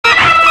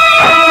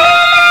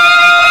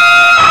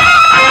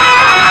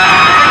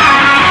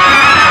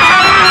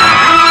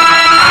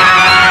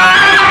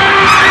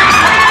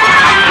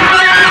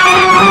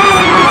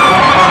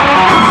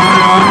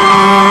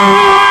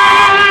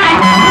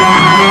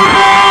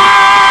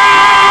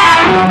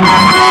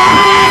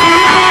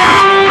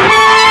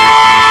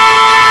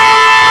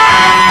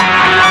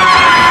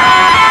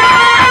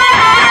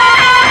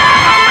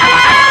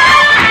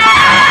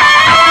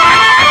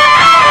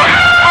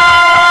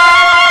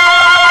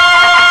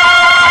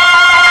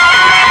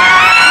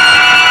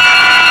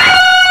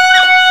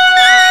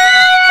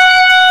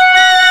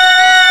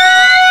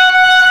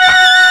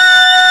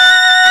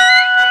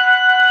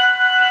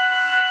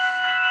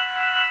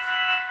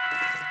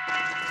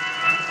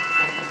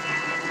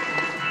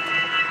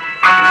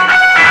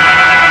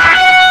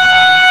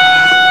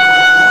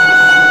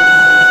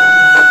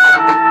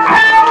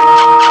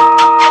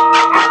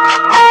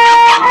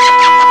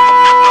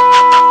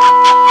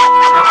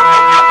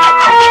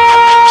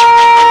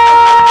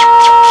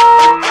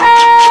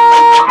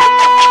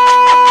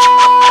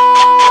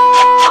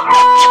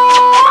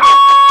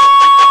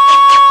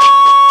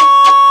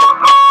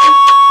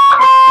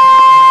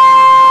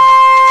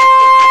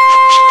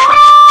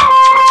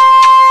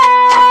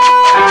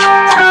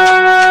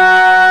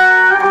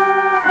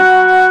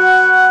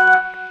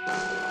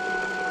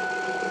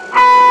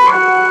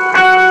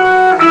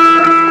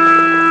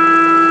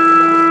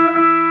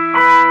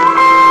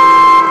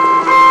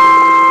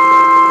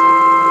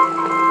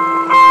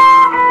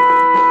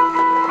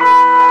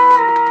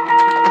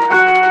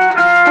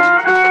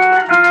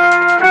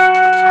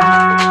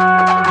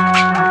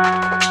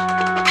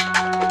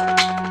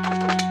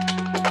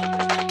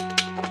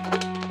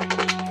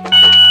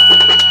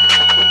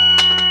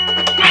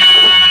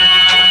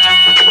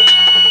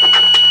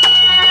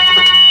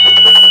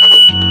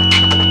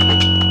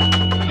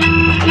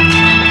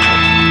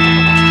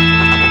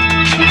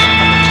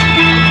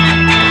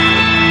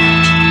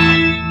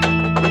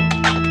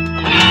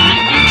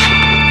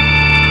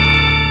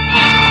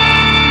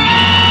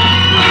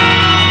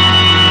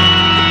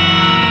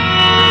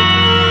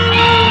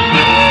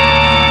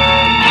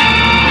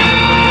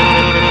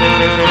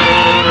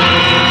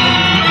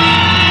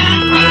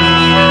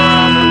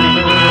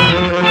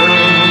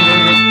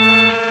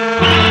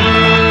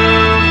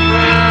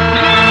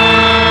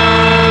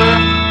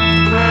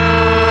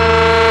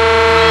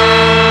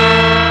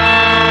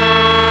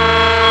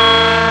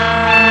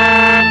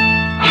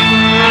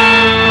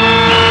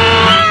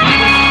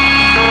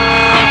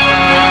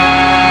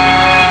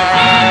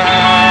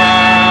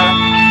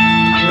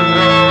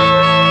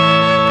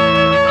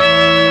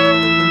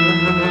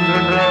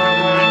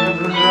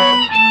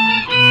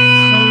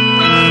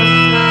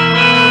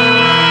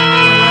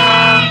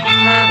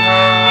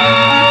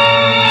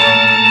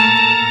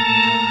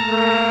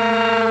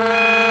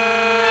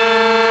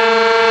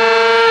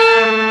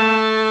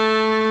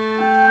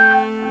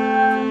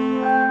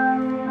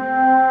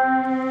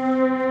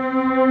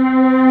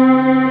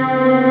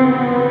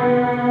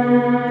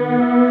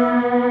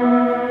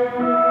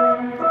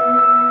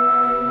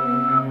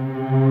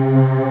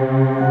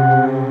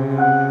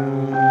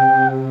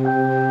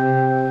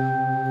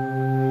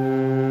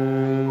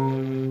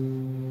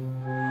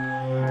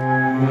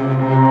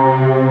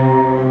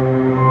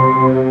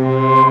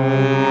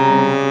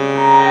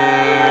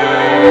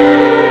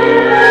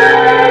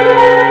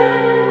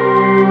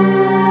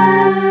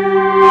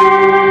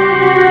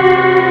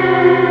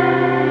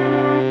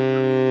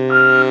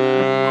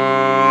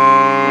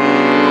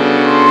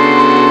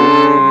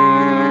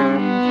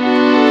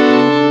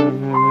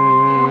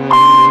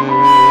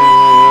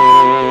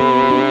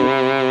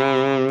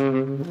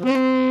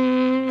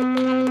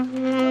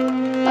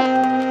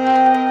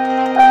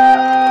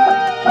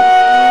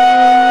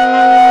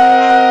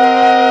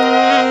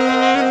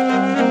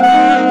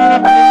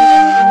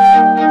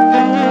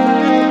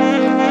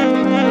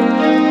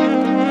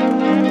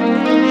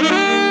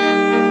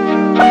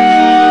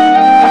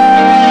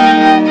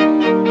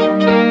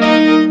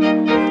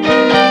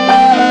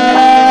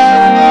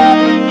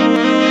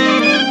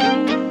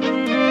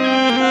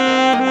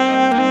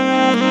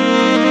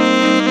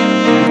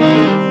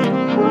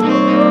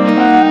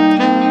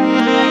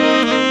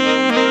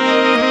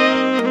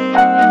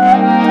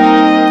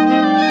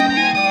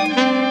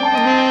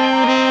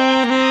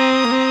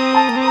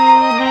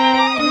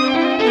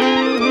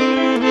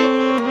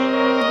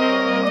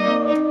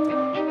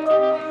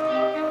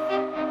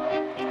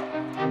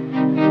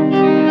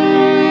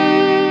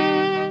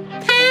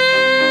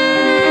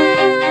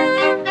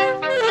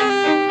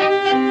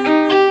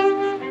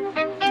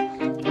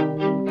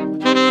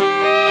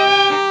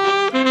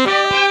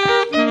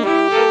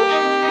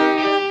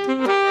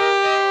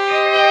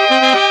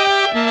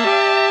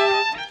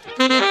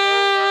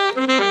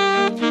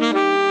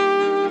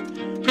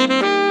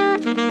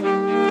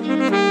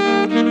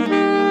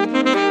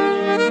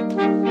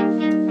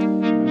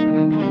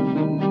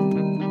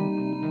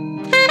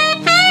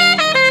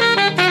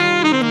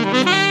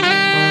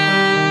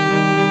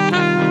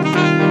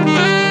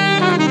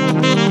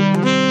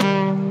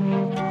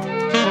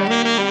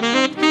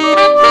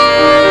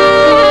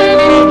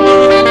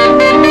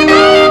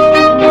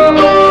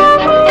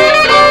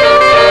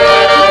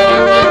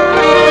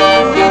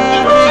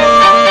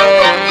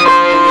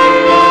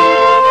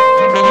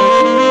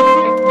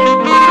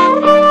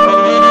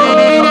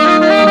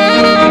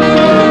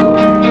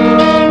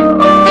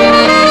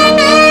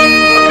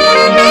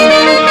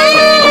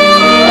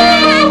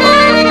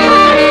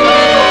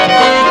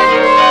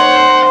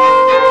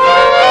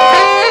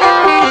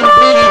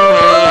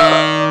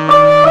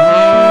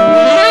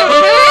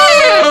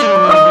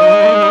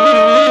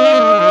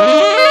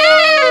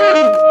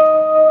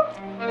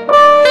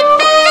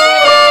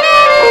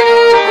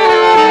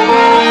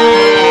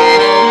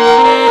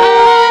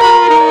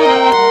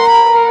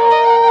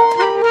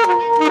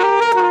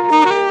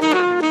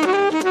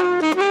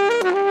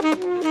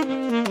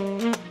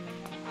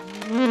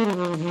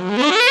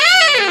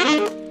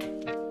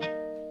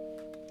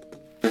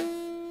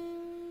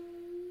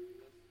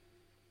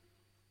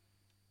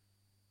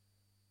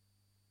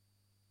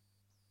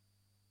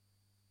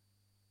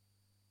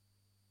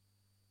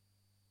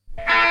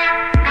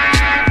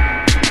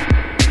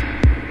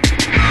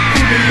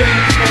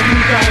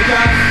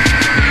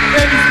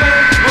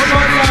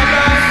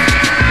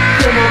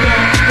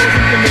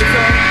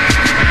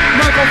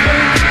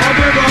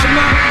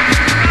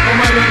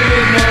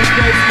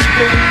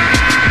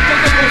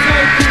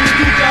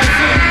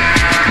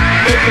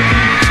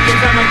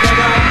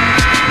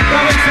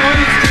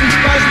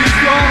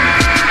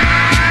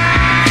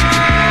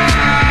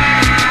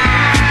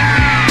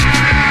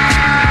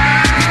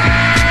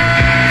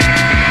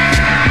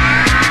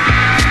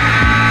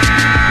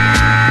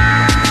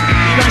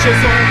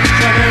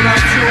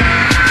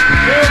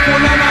fond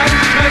de la nage,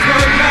 je reste dans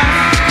le glace.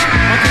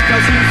 En toute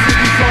facile, c'est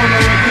qui sont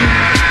dans le clip.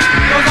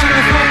 Dans un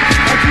instant,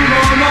 à tout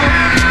moment,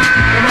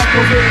 on m'a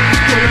posé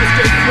curieuse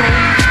question.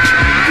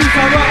 Tout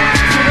savoir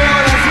sur mes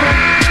relations,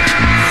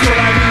 sur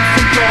la vie,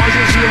 c'est le temps,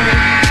 j'ai juré.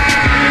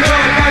 Il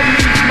n'aurait pas dû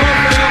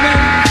m'enfermer.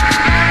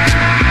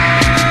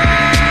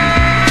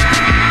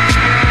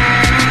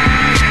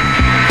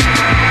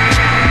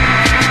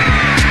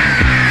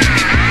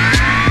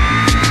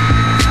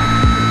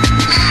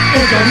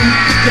 Aujourd'hui,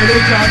 j'ai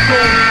déjà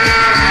con.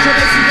 Je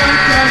vais si bien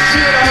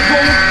cacher la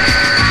bombe.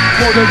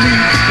 Trop de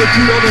nuit, de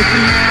couleurs de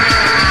vie.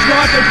 Je me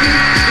rappelle plus,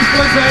 il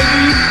faisait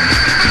nuit.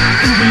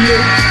 Oublié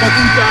dans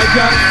toute ta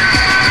gamme.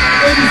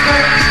 Et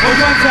distrait,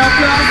 rejoindre sa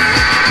place.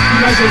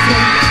 Image et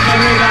son, la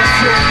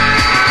rédaction.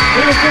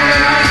 Et au fond de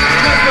l'âge,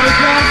 je reste de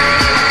glace.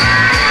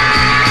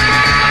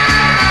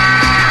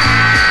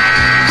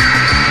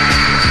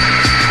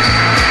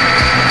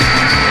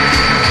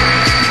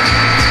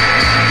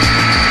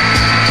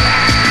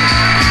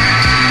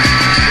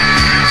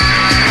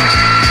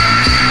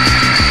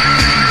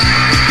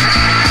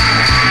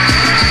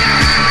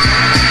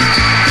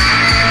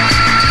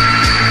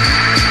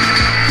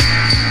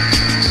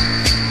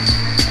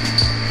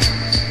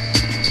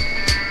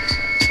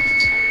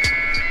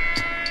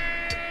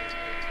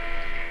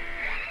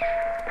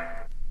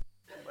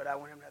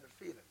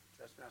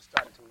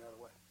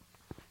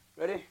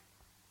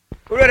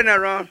 We're ready now,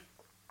 Ron.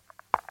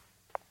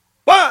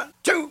 1,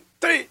 2,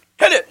 3,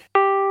 hit it!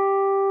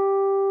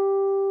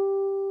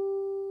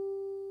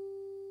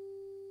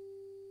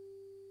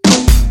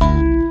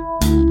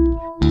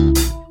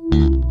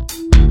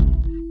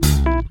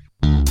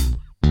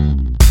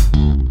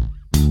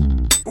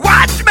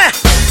 Watch me!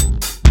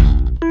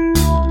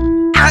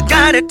 I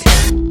got it.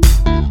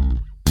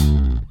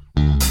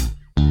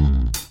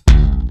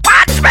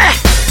 Watch me!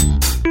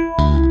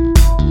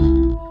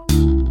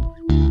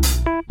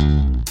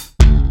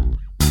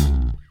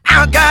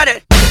 I got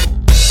it.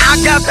 I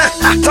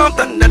got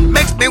something that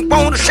makes me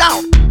want to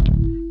shout.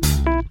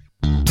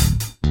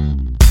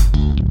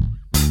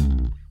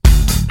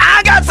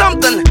 I got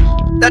something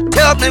that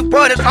tells me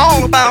what it's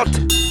all about.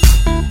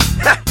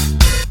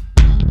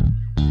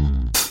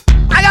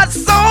 I got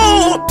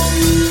soul.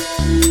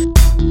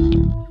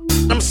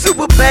 I'm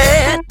super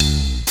bad.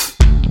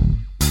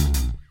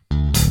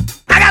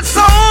 I got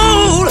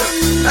soul.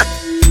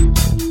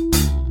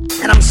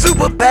 And I'm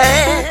super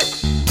bad.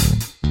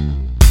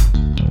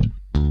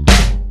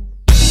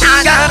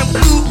 I got a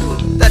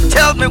groove that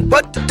tells me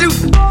what to do.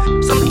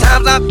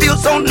 Sometimes I feel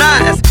so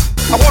nice,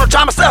 I wanna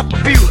try myself a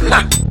few.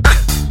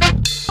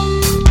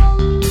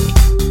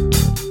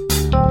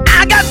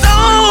 I got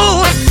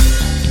soul,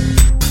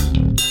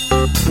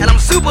 and I'm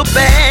super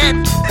bad.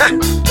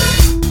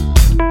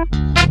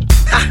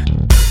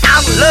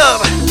 I'm in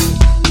love.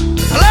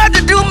 I love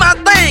to do my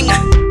thing,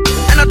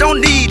 and I don't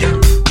need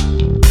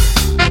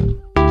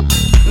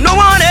no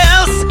one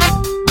else.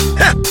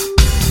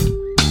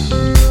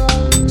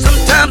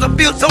 Sometimes I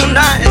feel so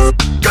nice.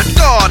 Good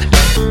God.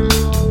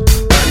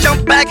 I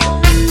jump back.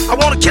 I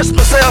wanna kiss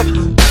myself.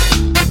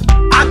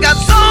 I got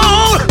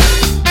soul,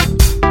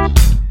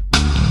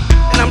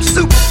 and I'm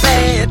super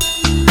bad.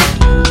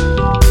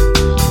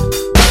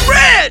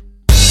 Red,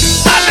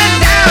 up and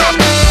down,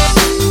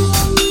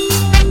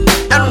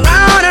 and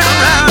round and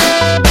around,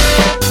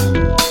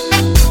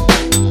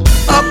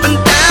 up and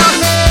down,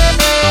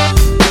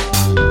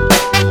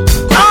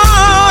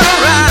 all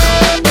around.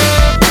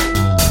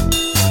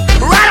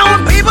 Right on,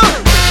 people.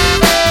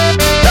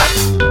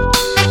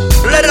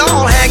 Let it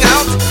all hang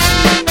out.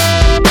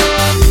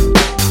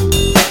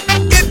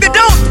 If you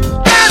don't,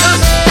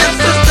 brothers and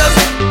sisters,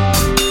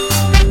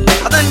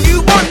 then you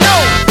won't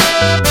know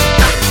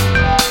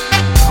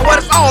what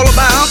it's all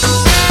about.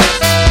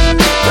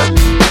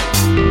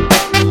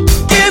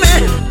 Give me,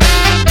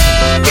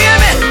 give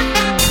me,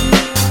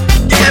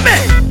 give me,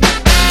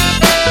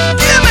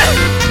 give me,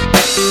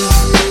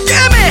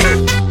 give me.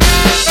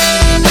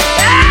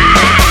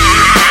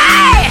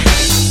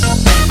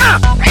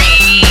 Hey!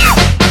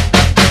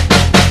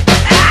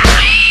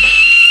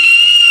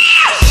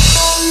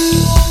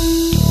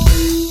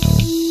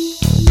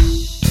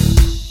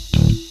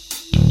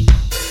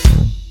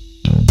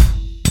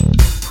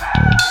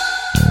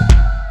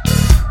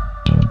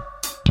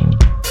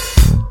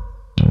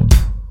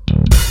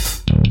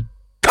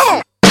 Come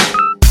on!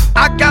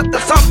 I got the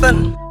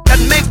something that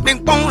makes me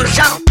wanna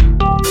shout.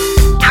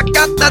 I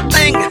got that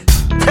thing,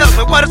 tells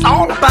me what it's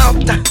all about.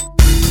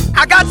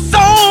 I got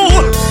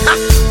soul,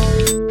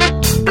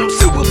 I'm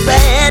super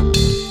bad.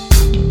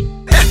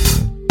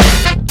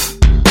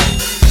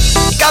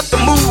 Got the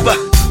move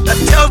that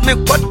tells me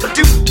what to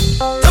do.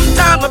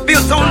 Sometimes I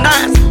feel so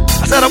nice,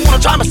 I said I wanna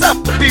try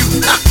myself a few.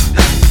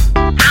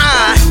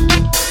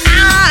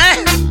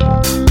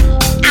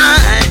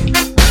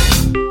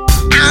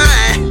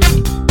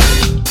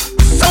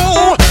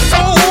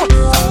 Soul,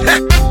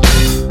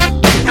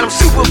 and I'm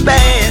super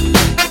bad.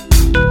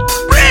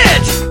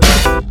 Bridge,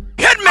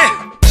 hit me,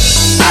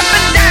 up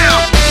and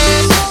down,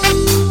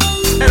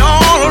 and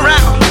all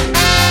around.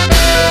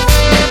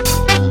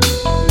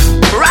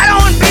 Right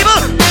on,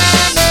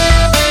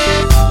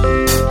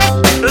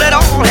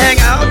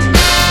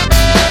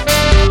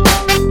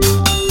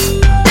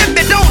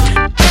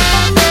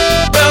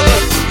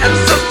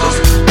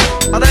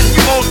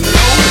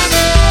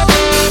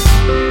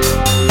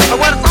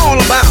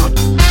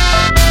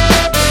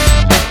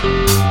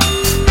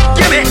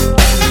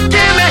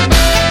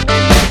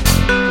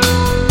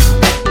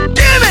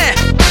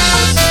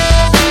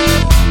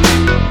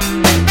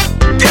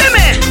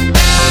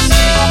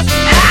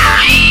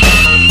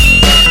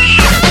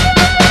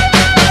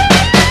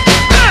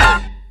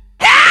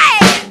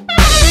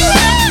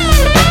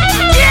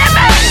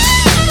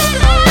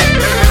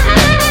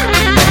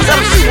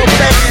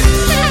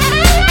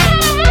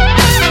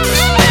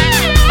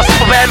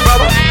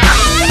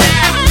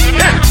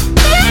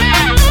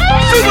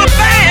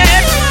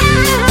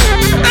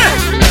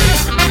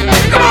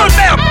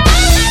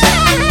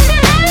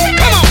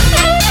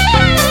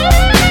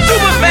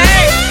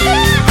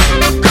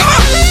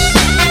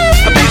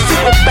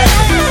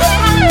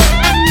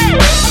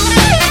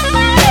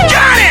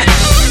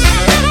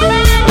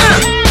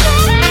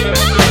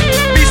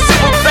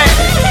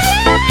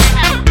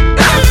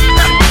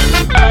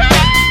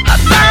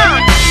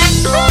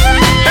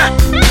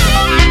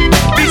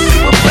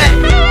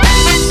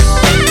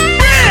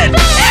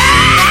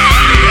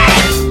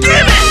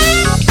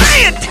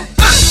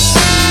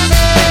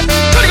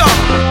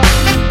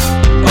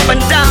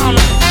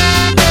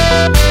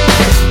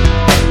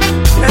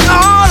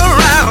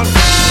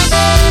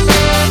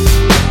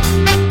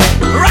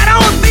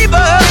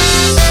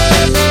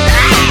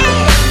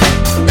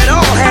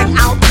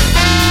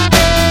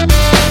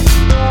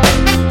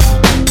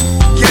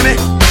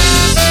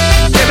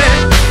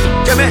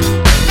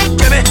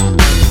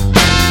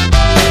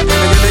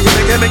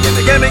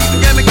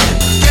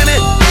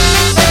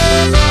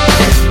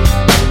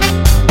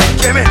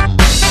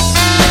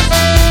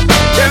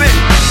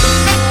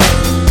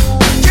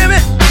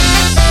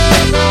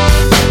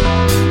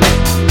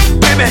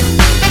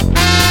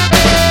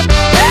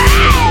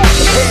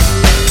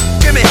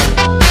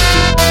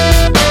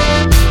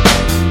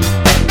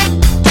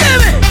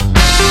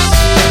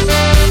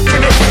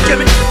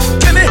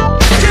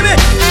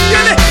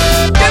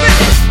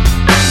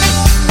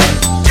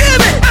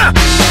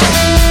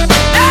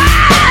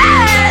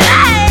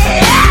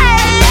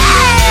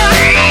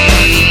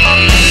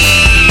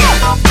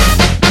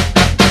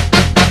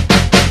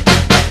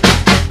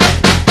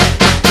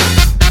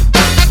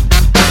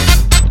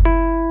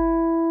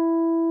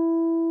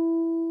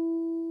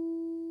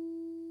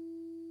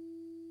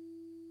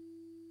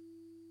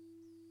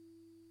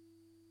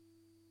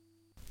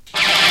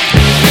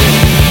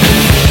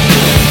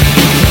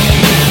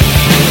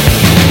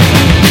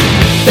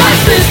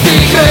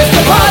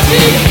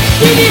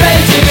 die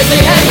Welt je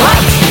gesehen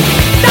hat.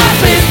 Das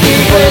ist die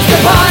größte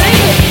Party,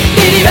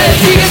 die Welt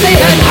je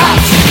gesehen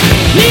hat.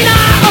 Nina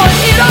und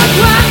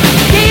Iroquois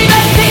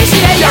geben sich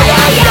wieder, ja,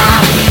 ja, ja.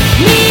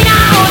 Nina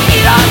und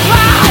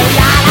Iroquois,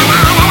 la la la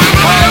la la,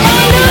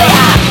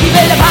 Halleluja. Die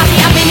wilde Party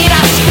am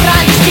Venedig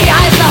Strand, die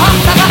heiße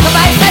Hochzeit war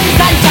vorbei, sein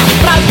Santa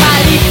Brautpaar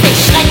liebt sich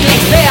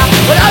schrecklich sehr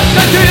und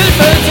abgekühlt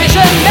füllt sich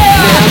im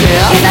Meer.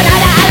 Ihr seid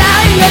alle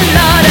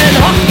eingeladen,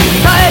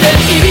 Hochzeit in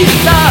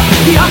Ibiza.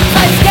 Die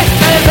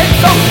Hochzeitsgäste sind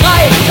so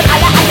frei und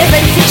alle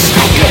sind sich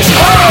schrecklich.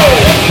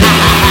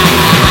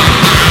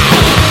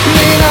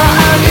 Nina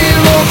und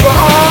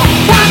Iroquois,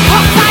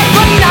 Hochzeit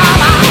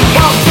wunderbar,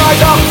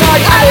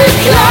 Hochzeit, alles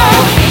klar.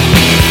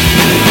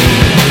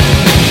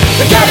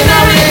 We're getting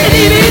married in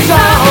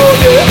Ibiza, oh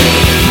yeah.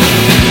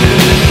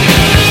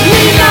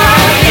 Nina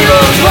und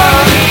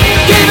Iroquois,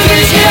 geben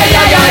sich her,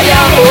 ja, ja,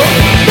 ja, oh.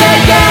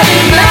 They're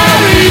getting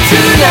married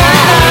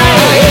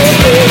tonight,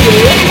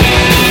 yeah.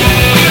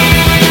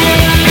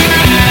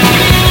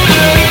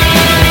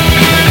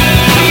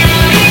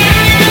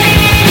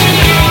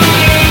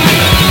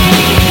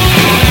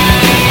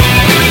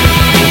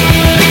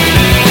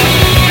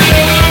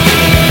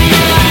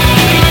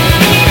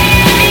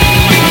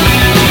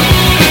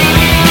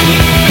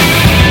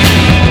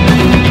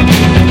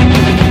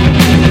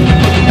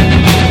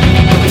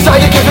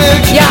 Seid ihr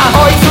gewillt, Ja.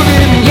 euch zu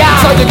lieben? Ja.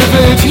 Seid ihr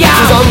gewillt, Ja.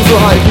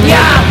 zusammenzuhalten?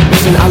 Ja.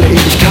 Bis in alle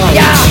Ewigkeit.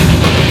 Ja.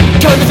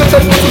 Können wir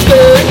selbst nicht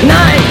stehen?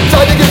 Nein.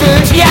 Seid ihr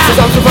gewillt, Ja.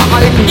 zusammen zu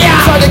verhalten? Ja.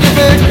 Seid ihr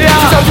gewillt, Ja.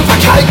 zusammen zu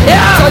verkalken?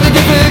 Ja. Seid ihr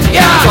gewillt,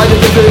 Ja. seid ihr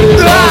gewillt,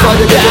 Ja. seid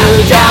ihr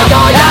gewillt? Ja,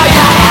 ja, ja,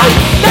 ja, ja.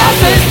 Das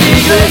ist die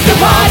größte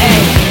Party,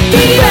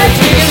 die die Welt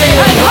je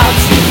gesehen hat.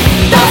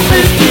 Das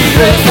ist die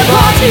größte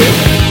Party,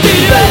 die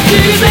die Welt je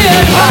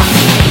gesehen hat.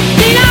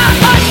 Nina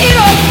und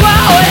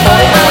Iroquois, oi,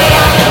 oi, oi,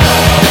 oi.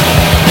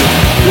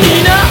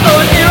 Nina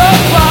und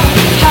Iroquois,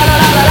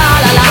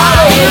 halalalalala,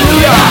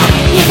 Halleluja.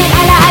 Ihr seid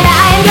alle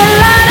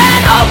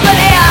eingeladen, Open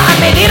Air am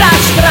Madeira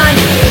Strand.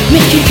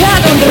 Mit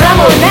Kikad und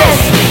Ramones,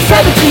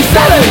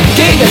 77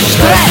 gegen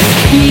Stress.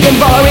 Vegan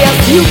Warriors,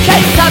 UK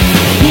Subs,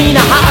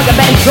 Nina Hager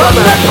Band, Drum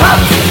and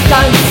Pumps.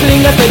 Ganz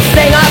Slingers mit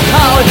Sänger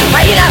Paul,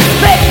 Aida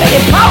Split mit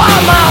dem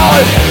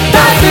Powermaul.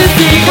 Das ist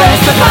die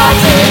größte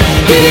Party,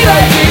 die die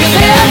Welt je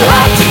gesehen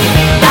hat.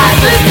 Das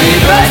ist die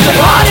größte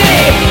Party,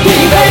 die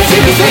die Welt je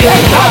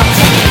gesehen hat.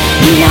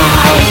 Nina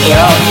und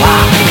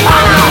Iroquois,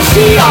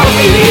 Anarchie auf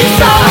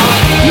Ibiza.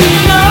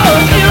 Nina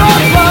und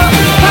Iroquois,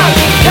 Punk,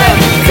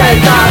 Camp,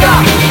 Zeltlager.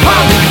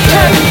 Punk,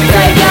 Camp,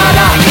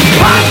 Zeltlager.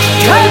 Punk,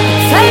 Camp,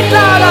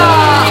 Zeltlager.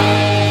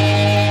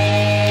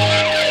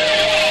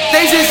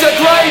 This is the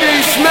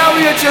greatest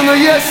marriage in the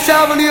year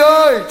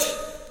 78.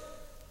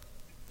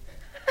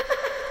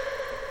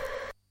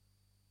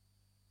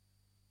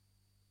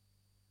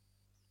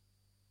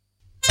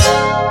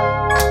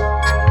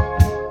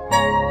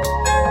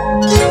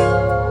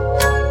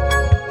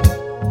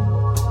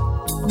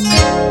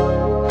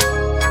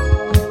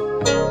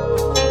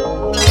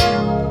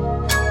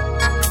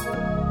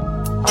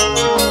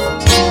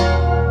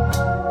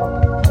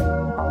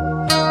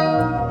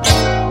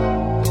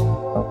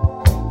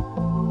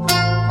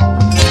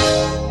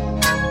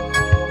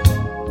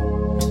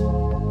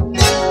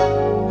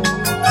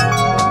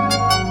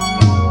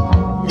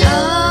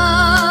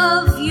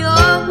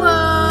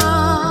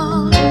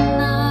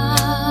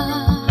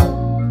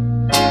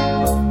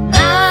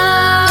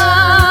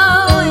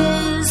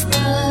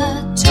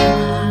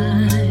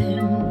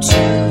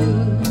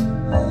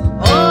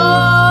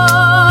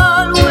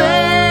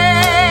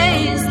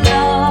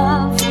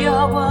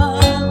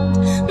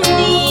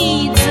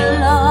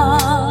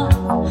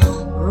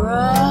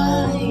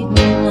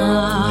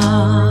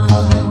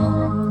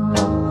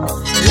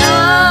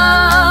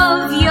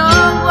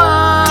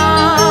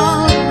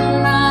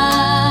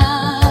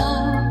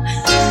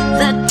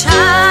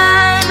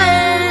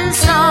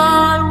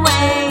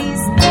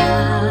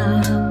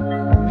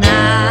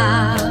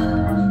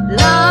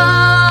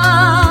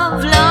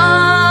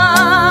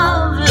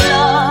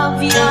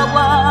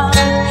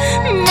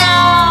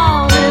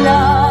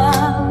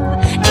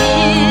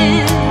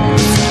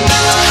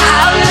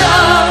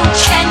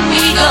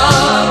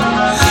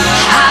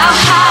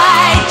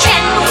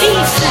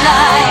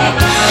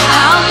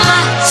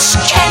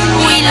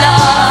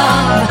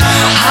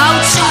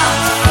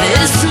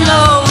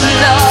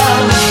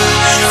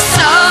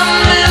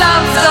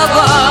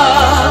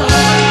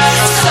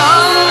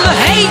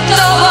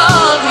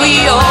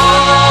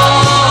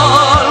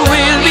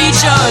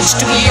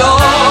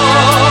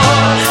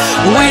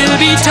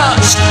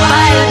 touched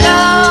by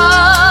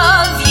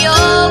love,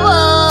 your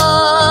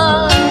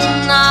world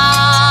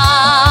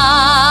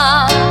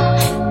now.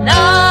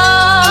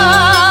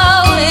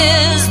 Now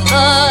is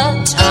the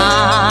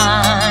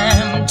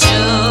time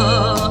to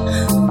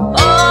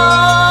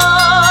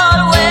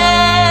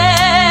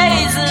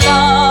always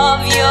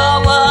love. Your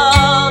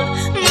world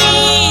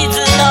needs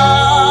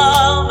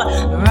love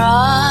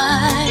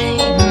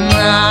right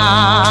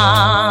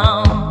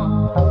now.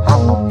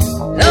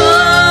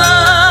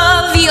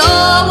 Love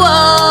your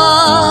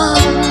world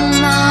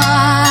now.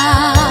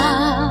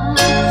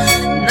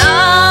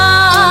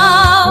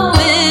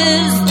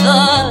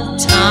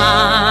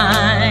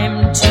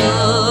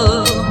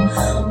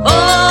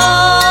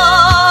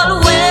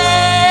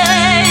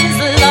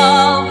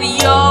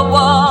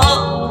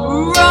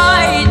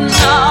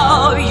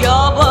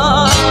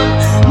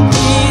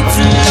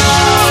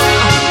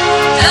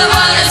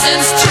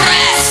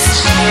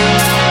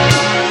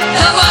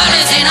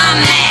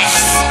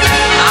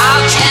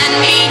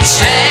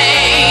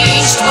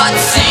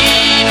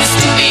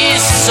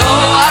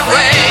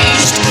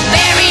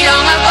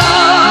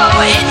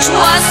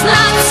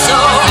 not so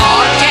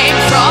hard, came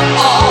from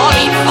all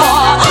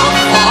before.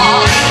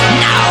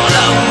 Now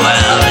the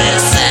world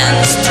is in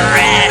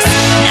stress.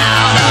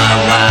 Now the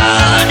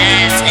world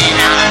is in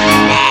a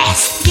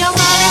mess. Your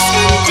world is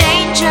in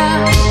danger,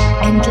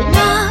 and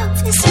love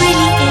is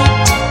really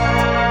it.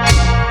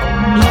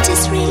 It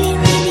is really,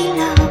 really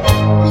love.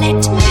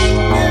 Let me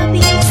love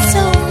you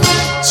so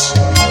much.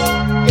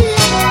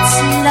 Let's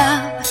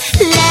love,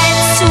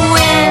 let's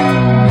win.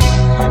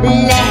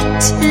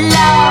 Let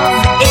love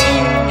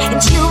in, and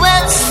you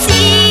will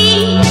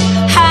see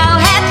how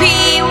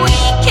happy we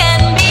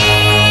can be.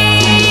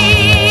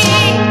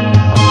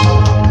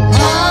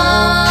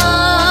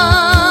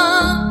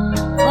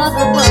 For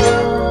the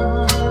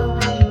world,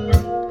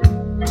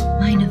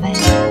 meine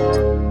Welt,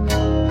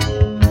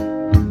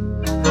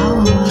 our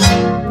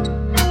world.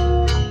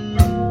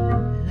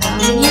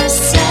 Loving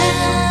yourself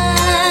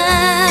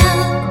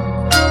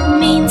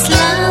means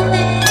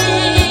loving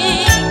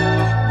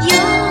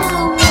your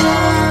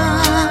world.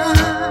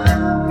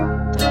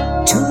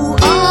 To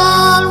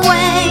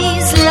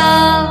always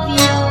love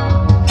your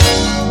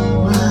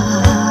world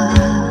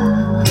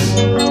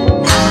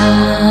now.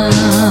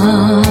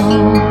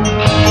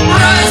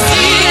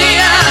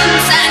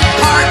 Brazilians and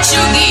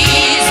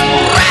Portuguese,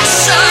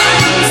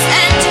 Russians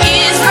and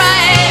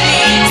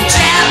Israelis,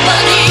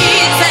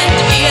 Japanese and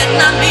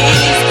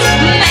Vietnamese,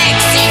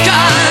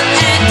 Mexican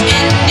and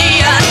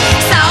Indian,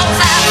 South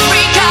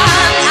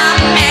African,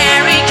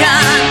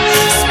 American,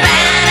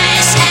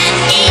 Spanish and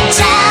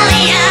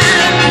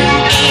Italian,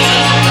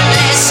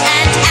 English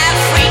and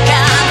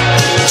African,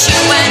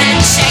 Cuban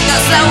and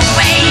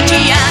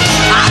Czechoslovakian,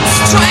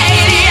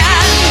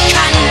 Australian,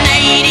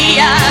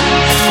 Canadian,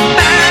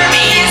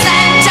 Burmese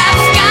and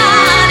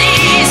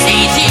Afghanis,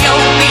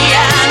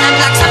 Ethiopian and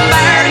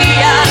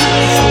Luxembourgian,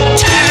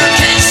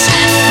 Turkish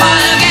and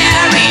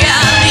Bulgarian,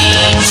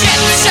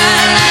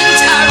 Egyptian and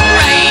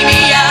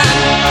Arabian,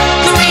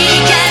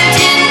 Greek and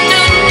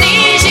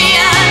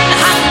Indonesian,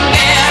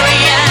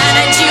 Hungarian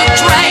and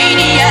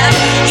Ukrainian,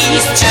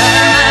 East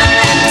German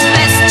and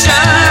West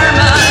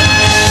German,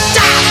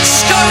 Dutch,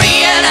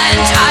 Korean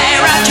and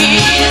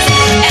Iraqis,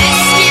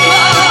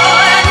 Eskimo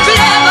and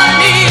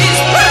Lebanese,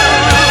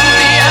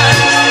 Peruvian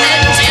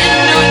and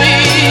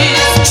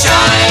Indonesian,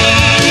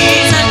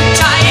 Chinese and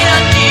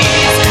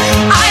Taiwanese,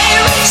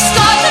 Irish,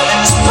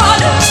 Scottish,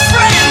 Polish,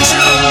 French,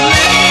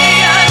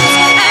 Romanians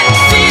and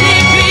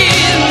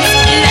Philippines.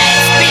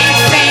 Let's be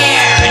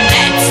fair,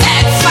 let's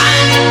have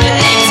fun,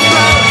 let's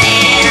grow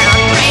hair,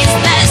 praise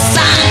the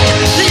sun.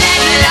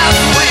 Let love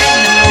win,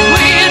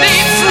 we'll be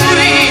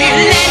free.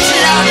 Let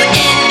love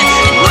in,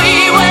 and we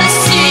will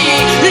see.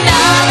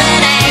 Love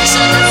in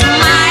action is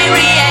my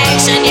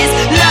reaction. Yes,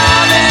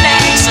 love in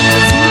action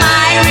is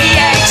my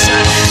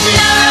reaction.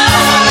 Love,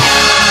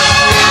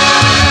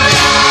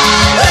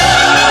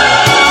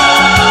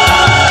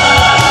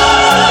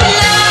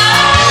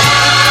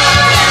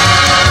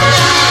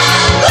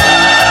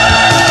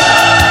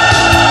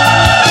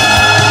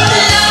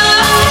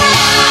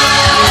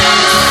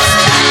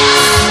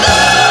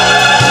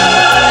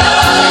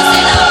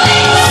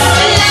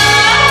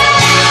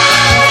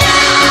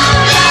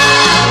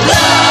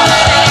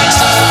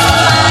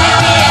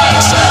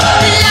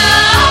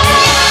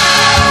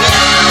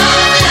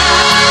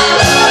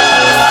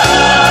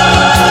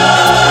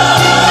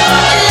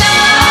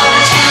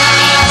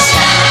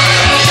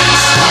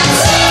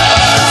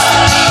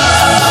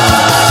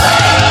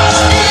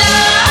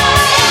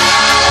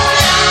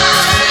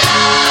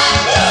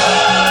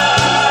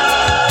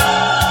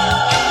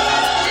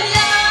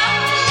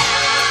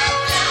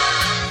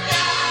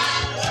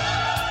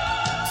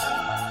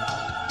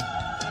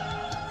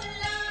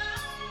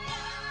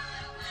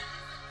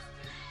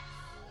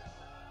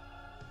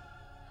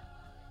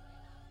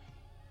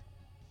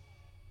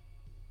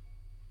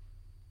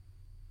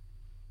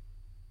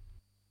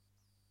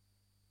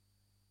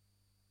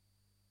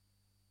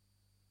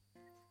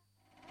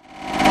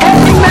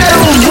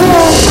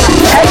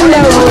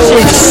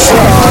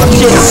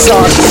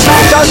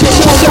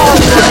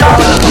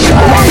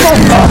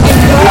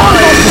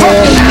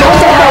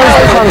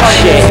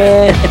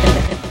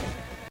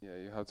 Yeah,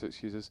 you have to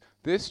excuse us.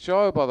 This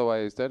show, by the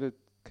way, is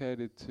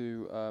dedicated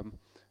to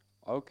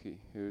Oki,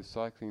 who is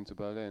cycling to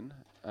Berlin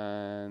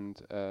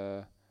and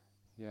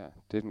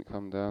didn't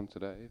come down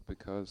today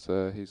because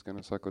he's going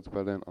to cycle to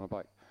Berlin on a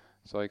bike.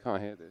 So he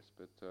can't hear this,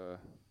 but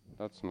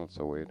that's not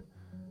so weird.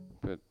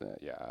 But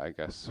I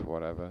guess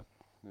whatever.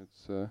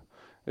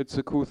 It's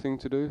a cool thing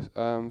to do.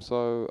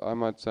 So I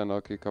might send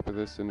Oki a copy of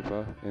this in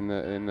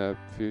the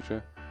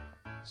future.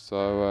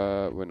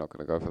 So we're not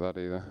going to go for that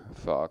either.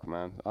 Fuck,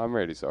 man. I'm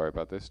really sorry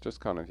about this.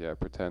 Just kind of,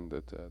 pretend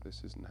that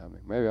this isn't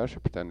happening. Maybe I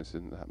should pretend this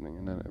isn't happening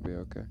and then it'll be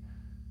okay.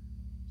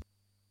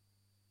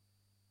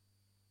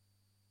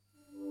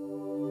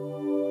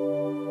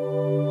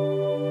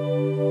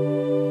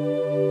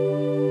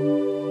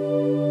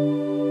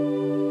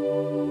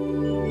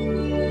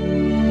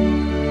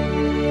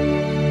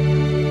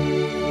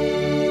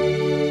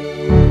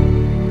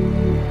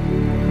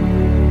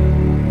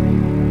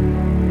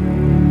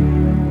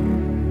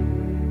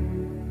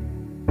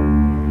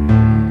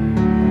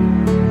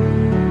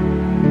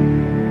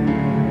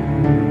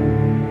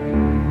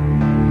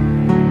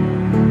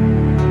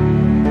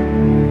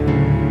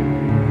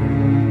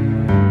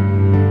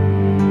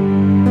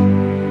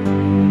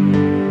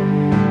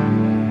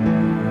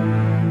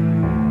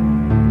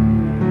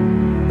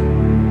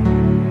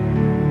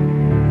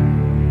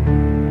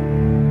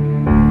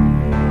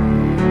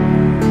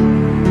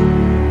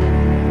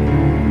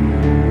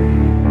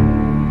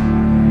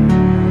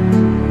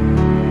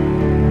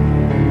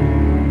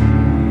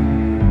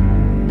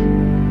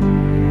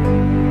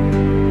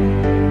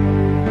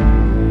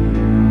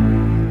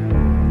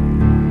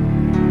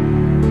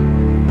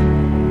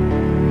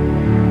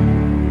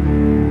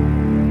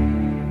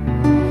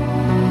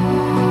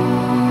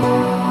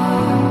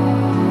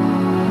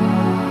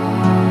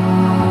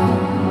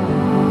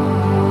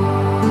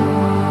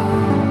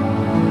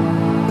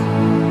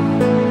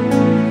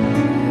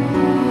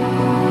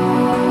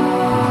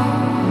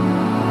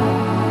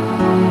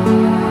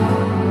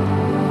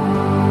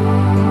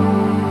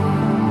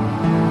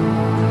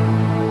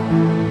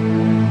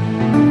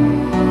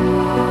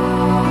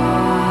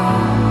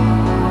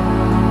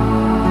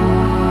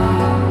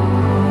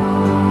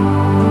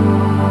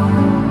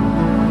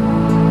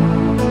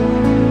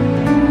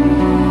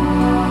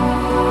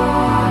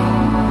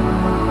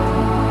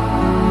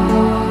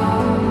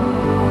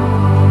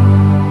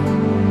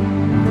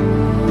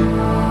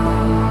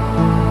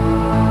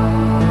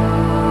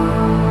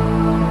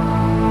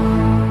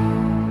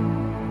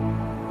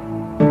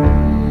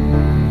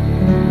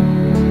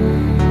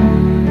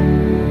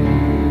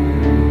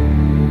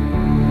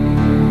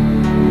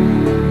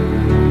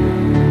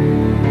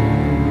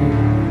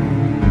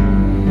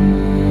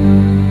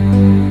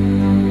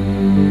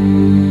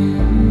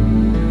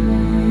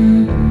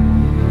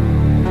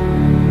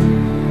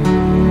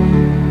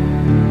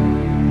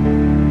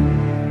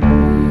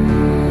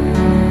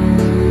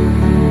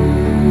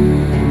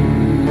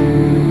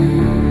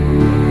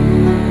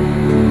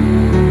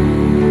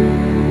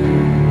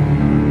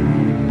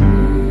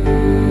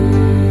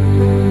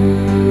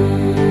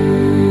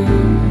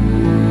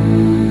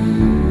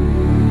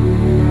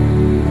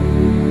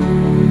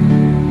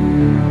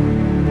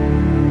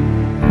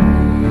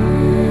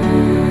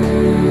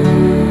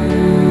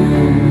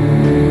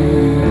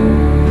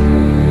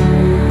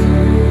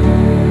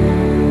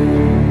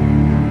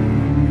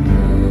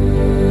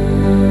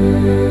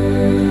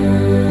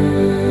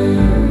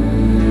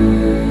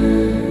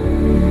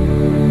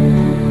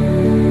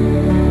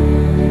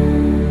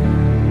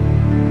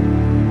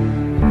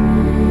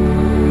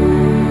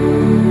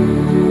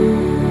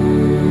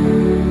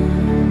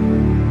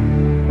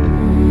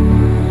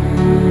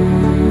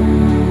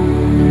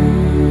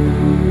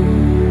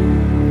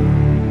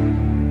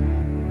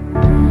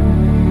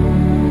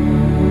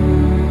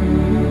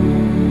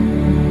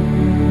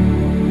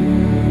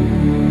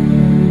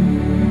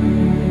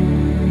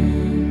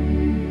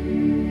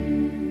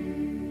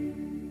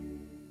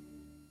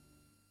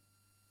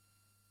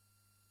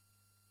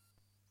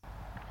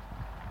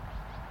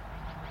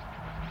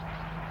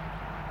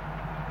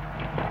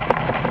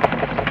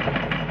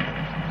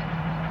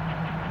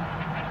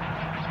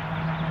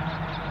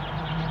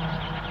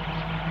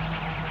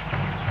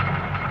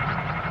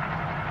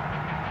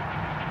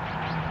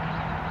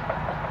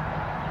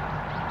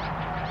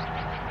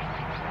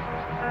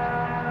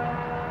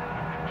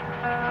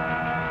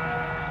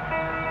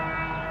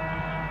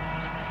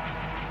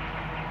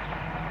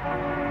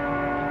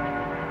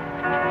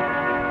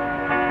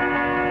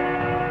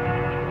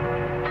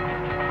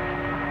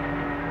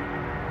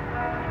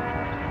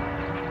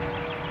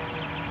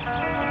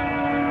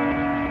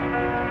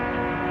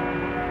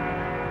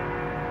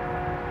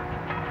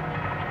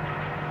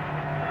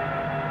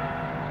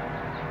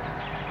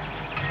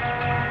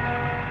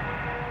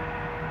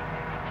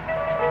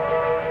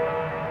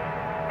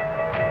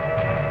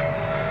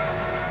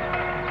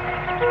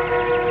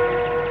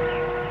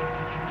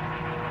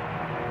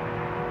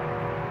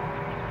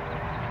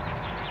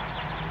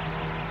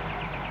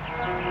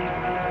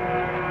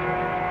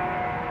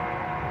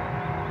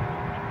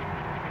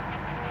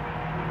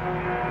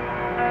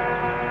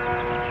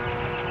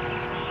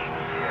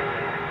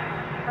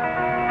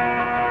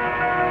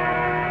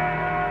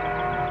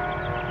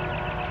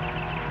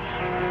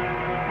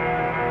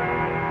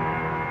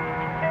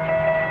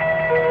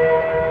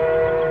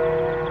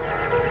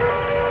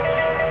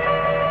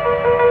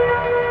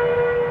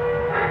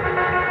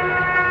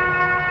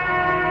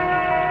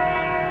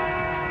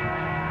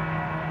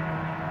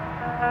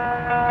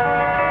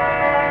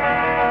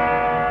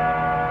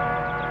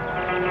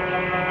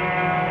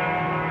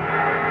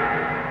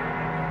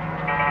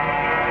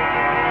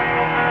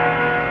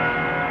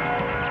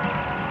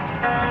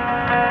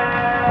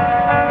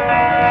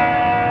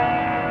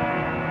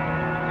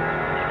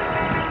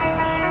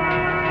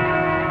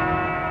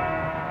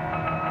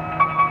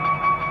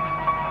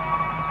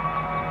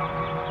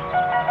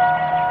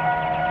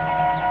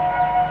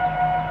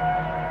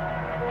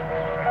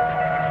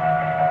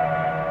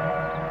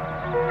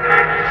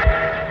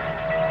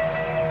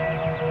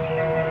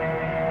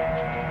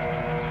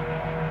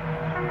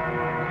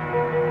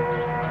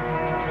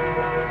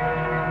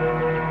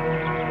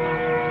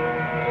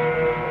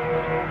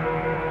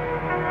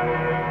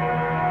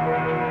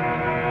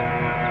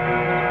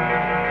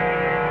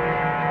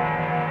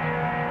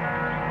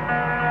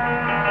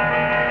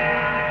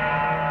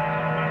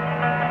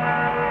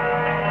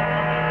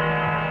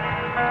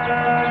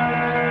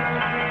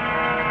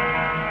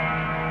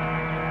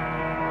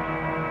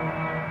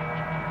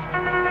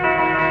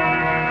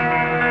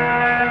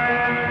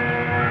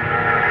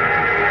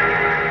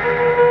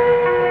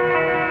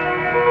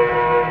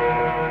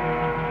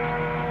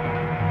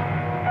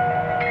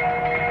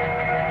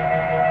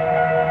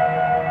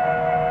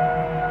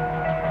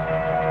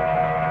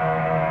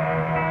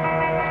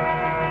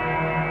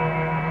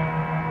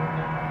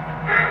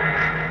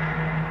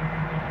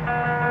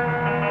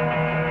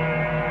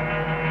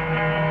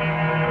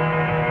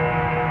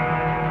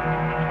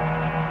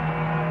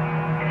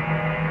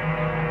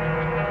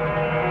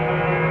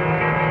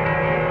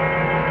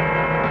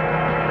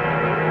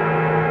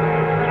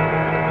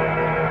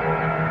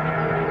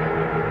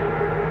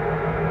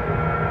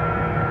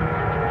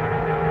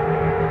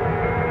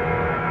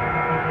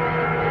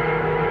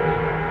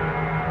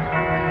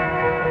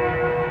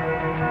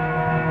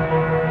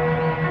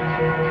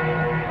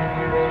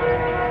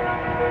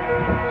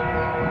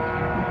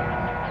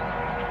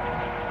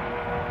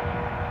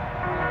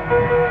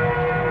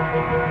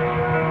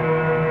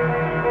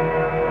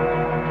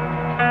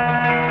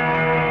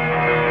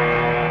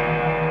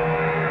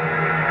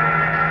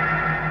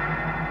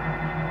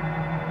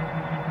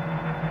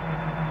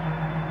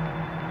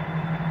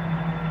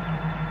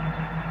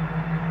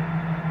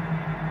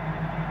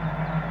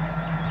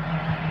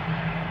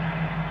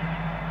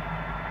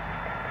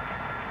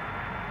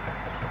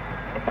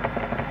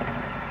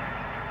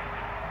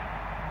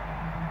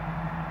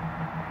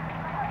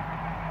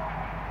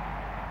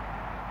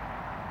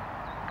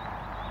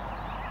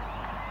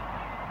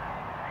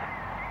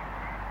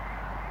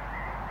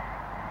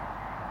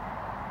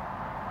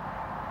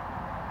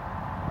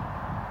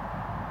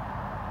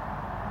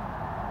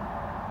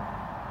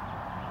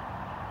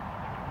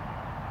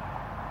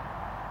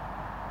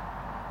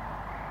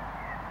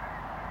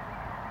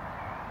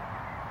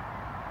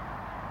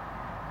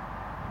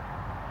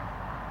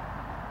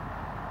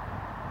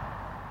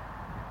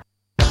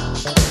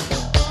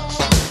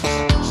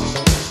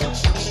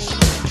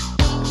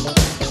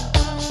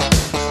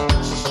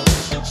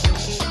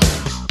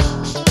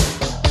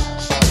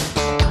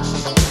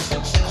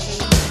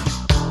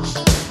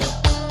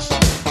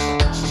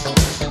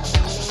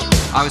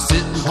 I was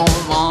sitting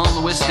home on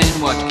the West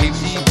End watching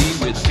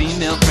KTV with a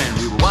female friend.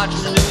 We were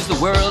watching the news, the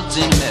world's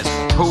in a mess.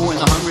 Poor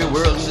and the hungry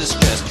world in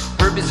distress.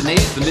 Herpes and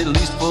AIDS, the Middle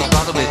East full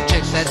throttle. Better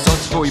check that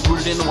sauce before you put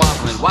it in the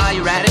waffle. And while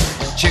you're at it,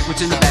 check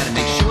what's in the batter.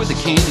 Make sure the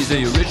candy's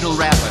the original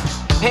wrapper.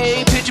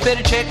 Hey, pitch, you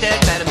better check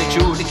that batter. Make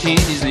sure the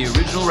candy's the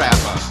original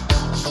wrapper.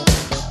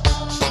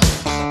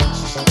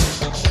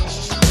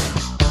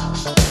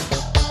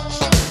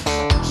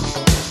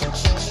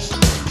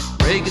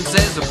 Reagan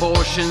says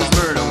abortion's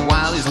murder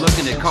while he's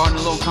looking at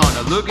Cardinal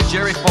O'Connor. Look at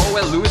Jerry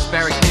Falwell, Louis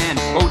Farrakhan.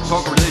 Both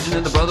talk religion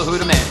and the brotherhood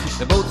of man.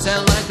 They both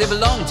sound like they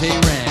belong to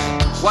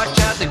Iran. Watch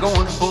out, they're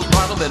going full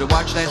throttle. Better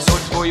watch that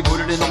sauce before you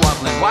put it in the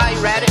waffle. And while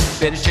you're at it,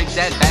 better check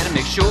that batter.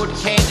 Make sure the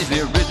candy's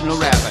the original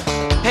wrapper.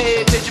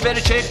 Hey, bitch, you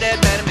better check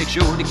that batter. Make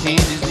sure the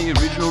candy's the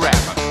original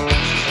wrapper.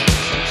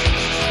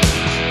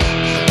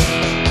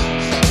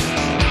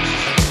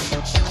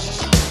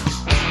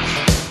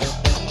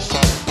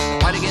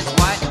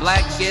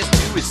 Black against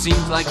you, it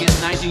seems like it's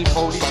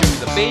 1942.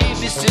 The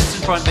baby sits in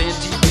front of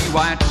MTV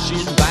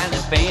watching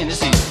violent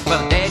fantasies.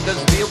 Well, dad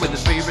doesn't deal with his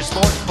favorite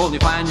sport, only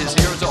find his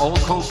heroes are all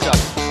coked up.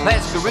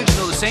 Classic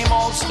original, the same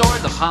old story.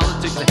 The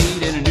politics of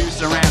hate and a new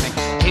surrounding.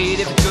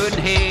 Hate if it's good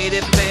and hate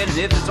if it's bad. And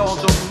if it's all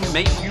don't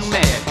make you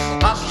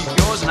mad, I'll keep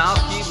yours and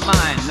I'll keep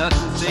mine.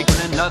 Nothing sacred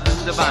and nothing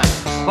divine.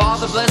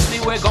 Father bless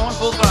me, we're going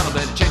full throttle.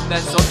 Better check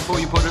that sauce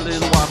before you put it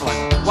in the waffle.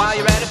 And while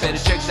you're at it,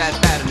 better check that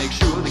batter. Make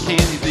sure the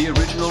candy's the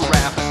original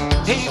wrapper.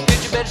 Hey,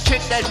 bitch, you better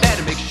check that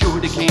batter. Make sure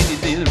the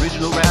candy's the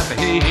original wrapper.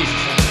 Hey, hey.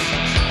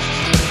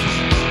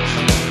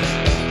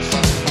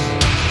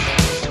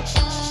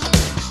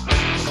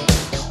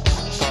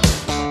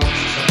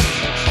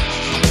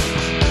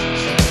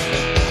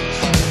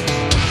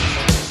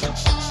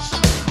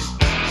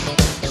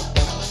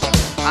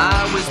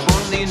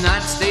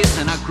 United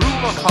States and I grew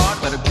up hard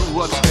but I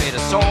grew up straight.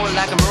 I saw it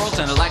like a morals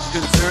and I like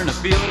concern, a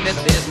feeling that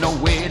there's no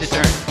way to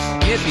turn.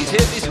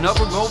 Hippies and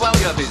upward mobile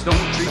yuppies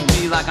don't treat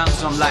me like I'm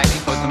some laggy,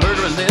 cause the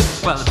murderer lives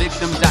while the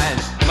victim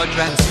dies. Much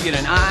rather see it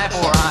an eye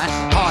for eye,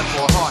 heart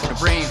for heart, and a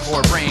brain for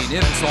a brain.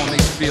 If the song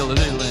makes you feel a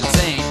little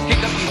insane,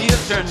 kick up your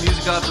heels, turn the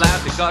music up loud.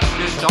 They got a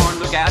good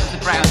darn look out at the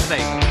crowd and say,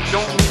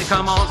 don't mean to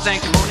come on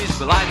sanctimonious,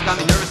 but life got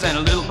me nervous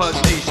and a little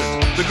pugnacious.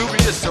 The groove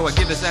is so I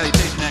give a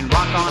salutation and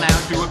rock on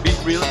out to a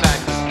beat real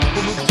fabulous.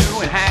 What move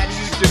do and how do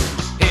you do?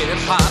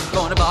 Hip-hop,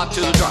 going to bop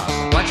to the drop.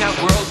 Watch out,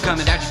 world,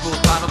 coming at you full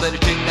throttle.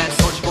 Better check that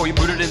sauce before you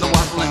put it in the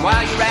waffle. And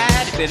while you're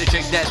at it, better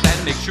check that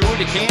batter. Make sure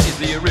the candy's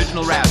the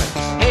original wrapper.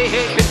 Hey,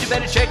 hey, bitch, you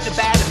better check the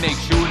batter. Make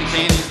sure the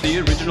candy's the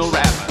original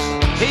wrapper.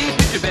 Hey,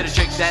 bitch, you better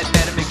check that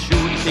batter. Make sure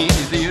the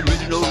candy's the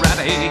original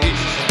wrapper. Hey, hey, hey.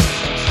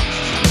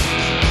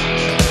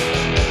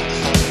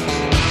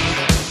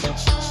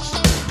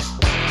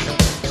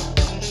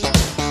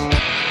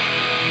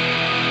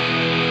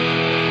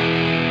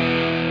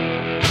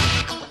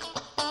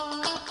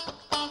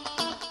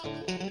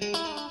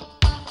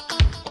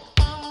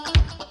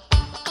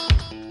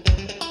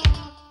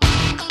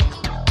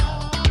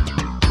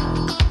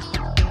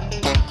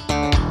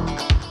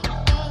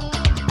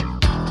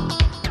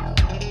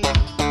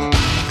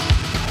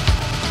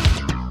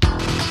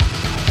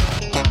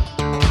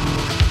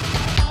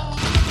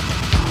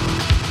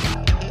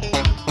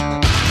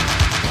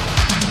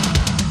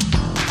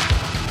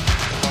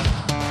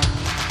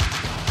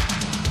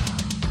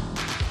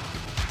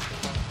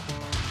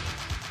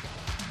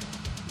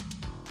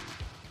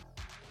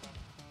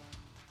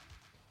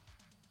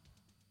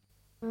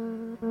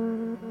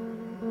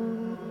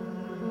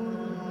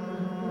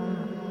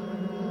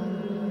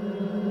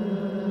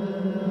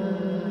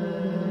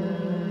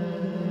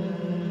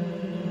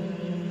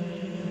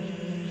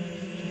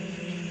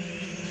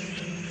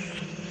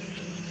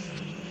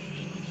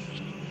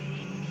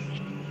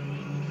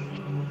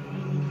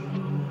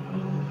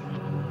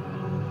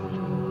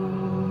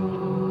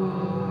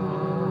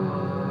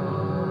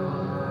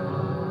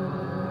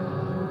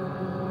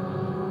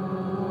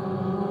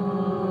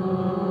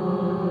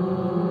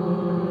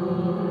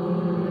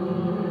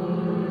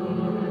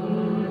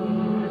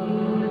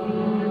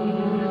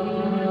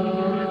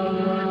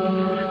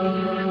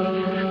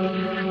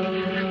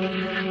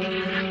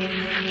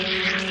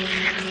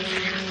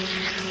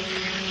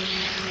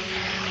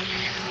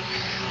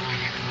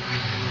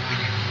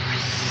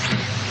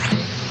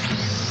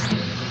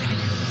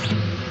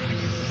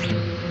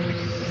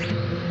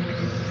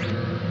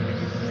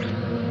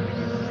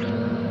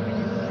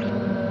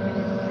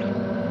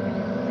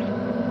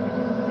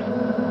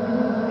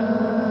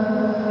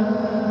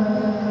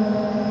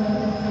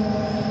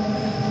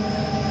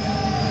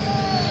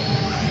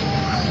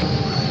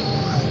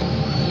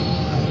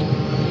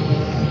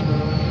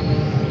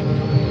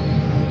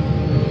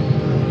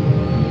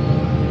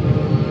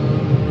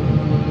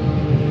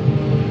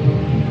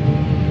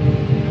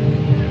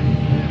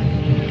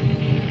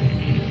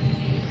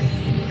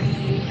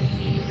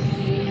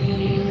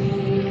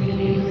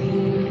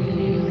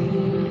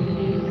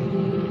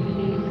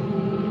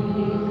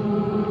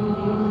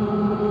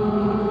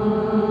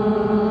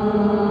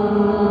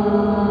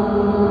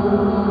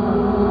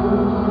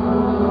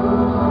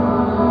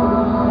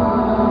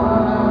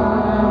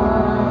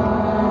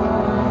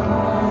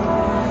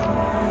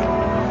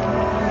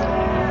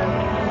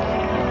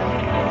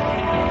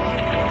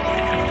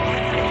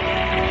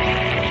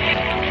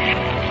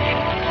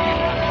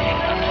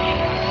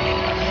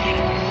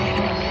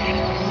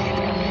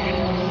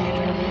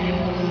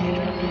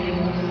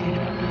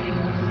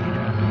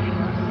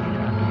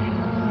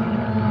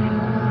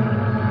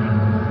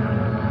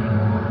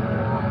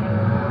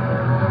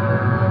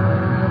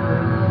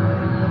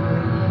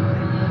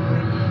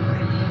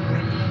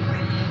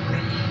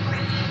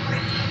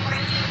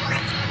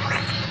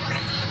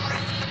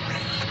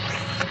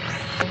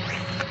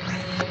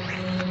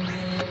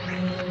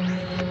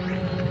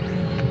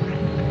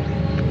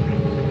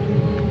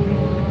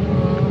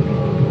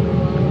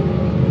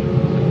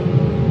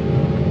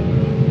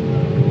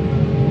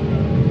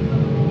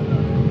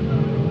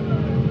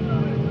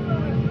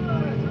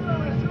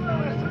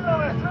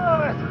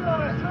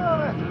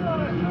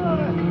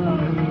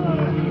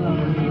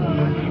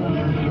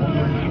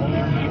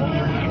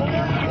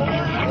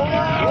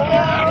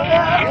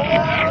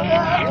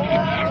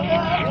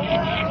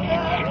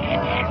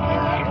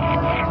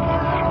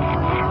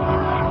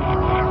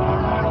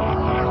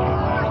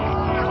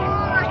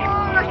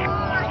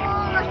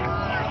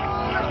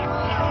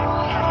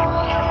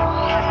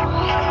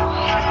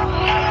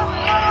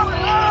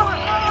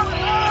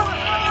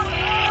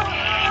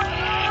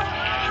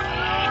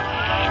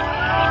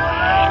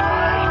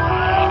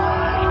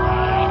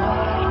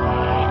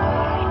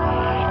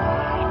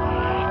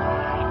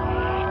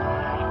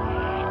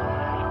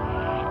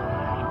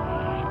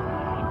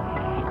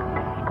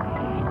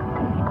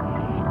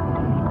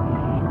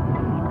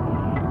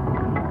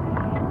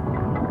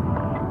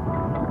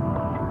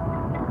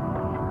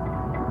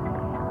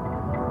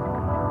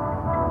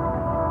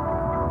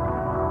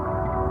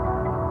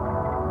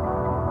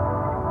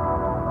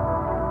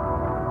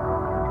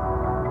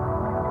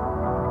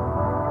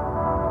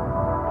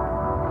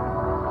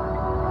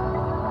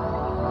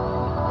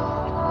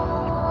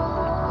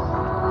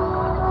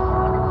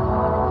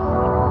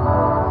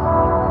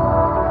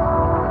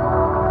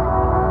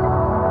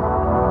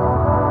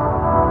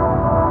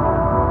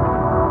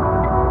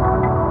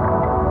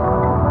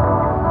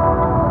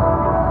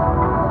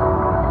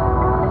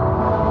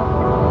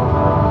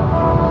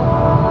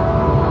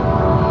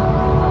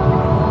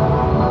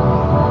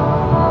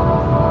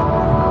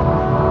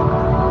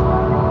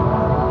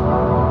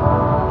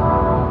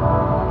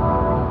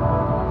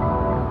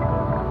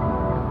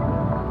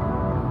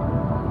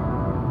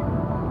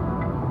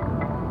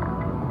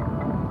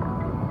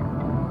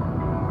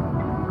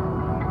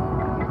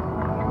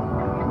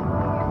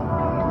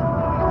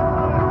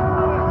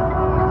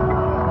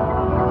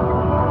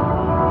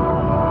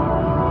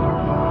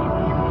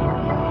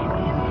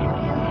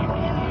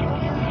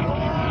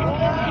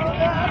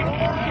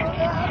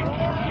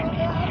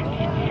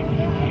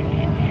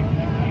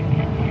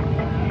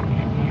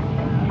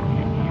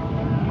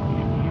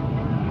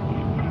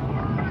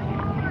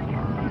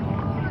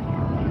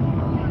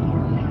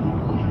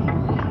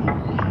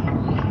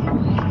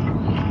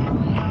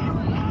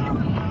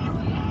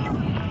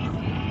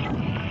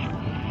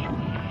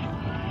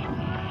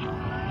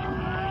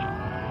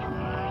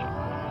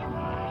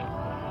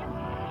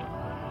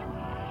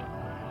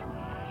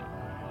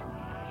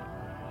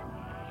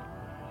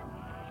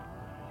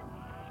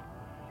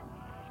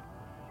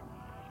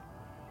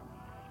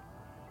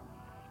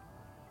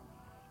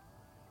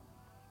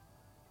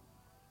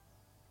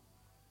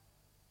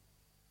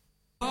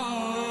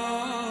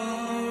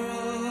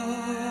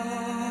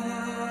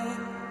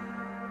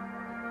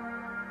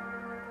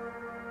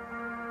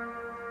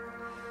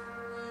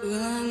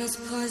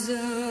 as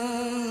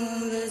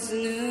old as a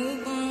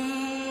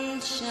newborn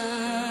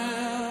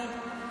child.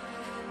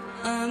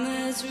 I'm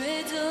as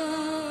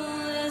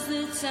riddled as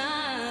the tide.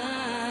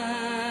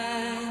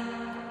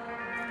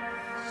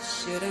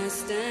 Should I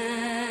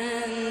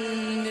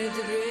stand at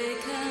the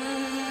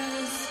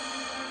breakers,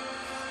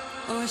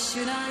 or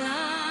should I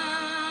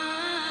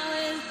lie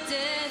with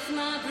death,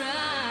 my bride?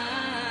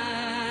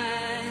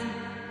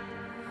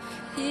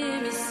 Hear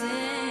me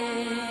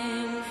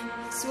sing,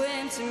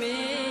 swim to me,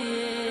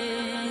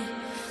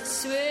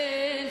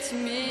 swim to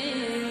me,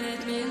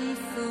 let me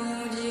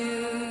unfold you.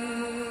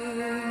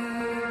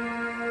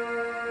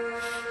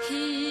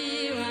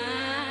 Here I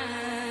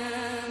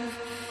am,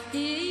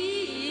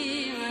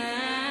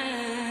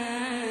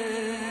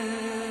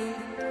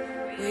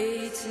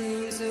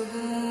 waiting to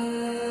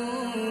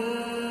hold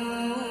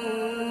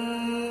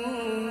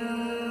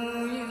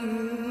you.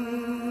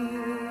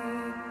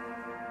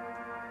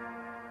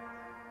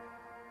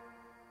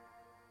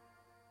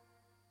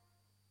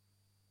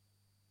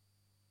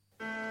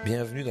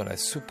 Bienvenue dans la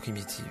soupe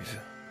primitive.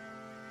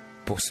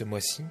 Pour ce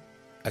mois-ci,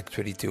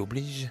 actualité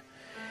oblige,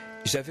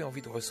 j'avais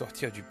envie de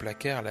ressortir du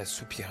placard la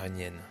soupe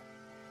iranienne,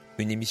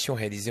 une émission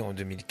réalisée en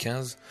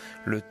 2015,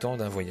 le temps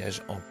d'un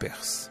voyage en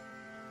Perse.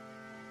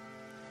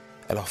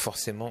 Alors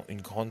forcément,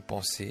 une grande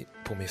pensée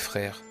pour mes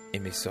frères et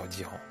mes sœurs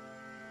d'Iran.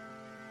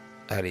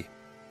 Allez,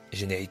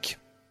 générique.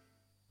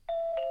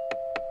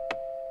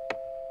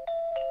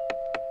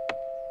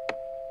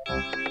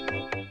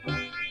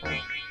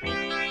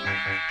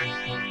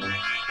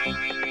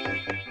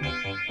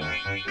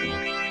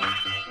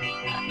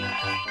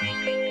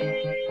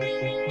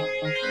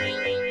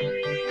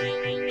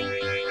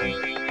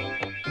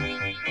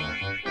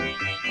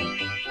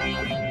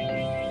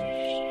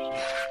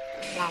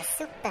 La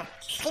soupe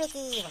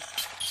primitive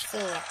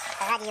sur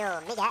Radio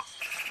Méga.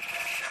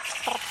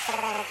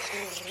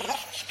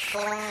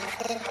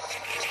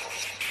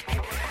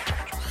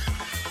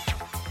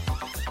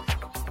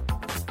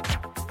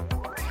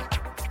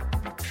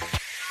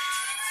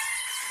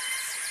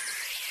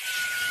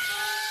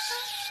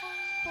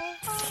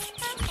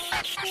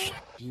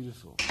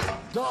 Beautiful.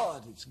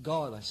 God, it's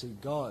God. I say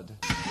God.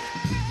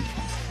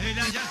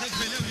 إذا جاتك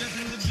في الوجه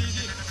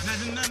تندبيدي ما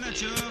ثم ما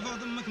تشوف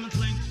وضمك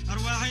مطلين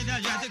أرواحي إذا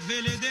جاتك في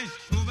اليدين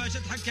وباش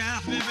تحكى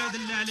حبيبي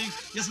دلالي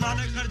يصنع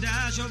لك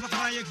قرداش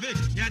وبخرايك فيك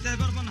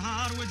يعتبر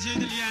بنهار وتزيد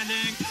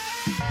ليالي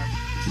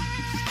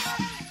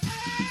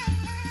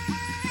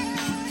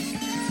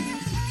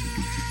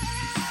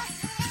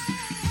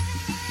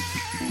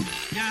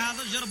يا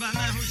هذا الجربة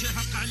ما هو شي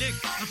حق عليك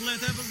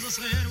طليت بز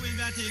صغير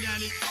ويباتي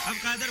لالي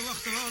أبقادر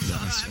وقته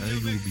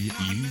SIOBE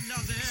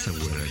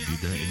صور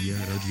البدائية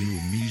راديو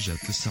ميجا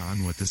 99.2.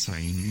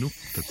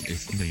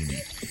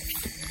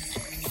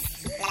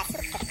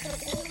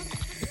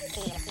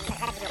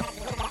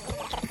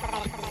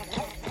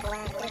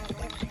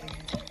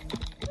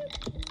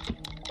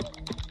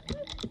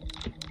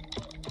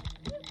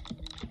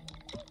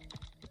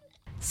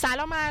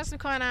 سلام عرض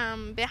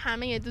میکنم به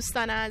همه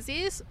دوستان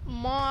عزیز.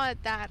 ما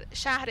در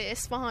شهر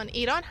اصفهان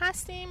ایران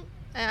هستیم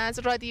از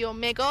رادیو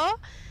مگا.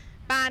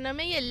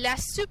 برنامه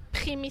لسوپ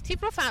پریمیتیو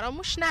رو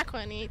فراموش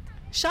نکنید.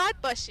 شاد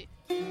باشید.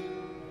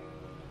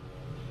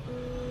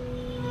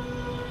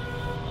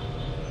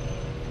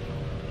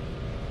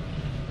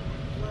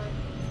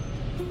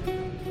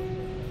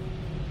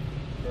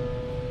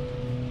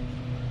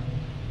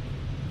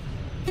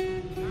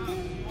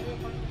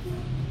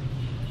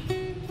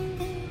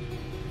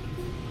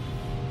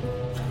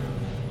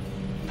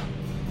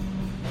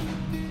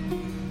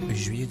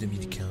 Juillet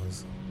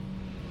 2015.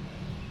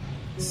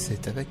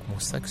 C'est avec mon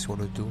sac sur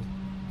le dos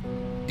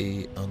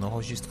et un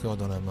enregistreur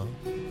dans la main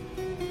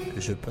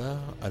que je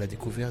pars à la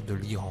découverte de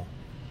l'Iran.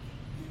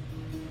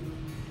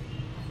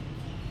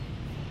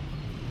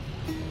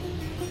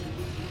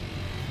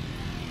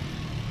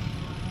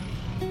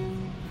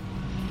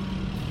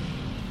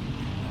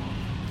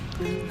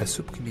 La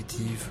soupe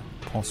primitive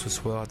prend ce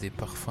soir des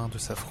parfums de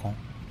safran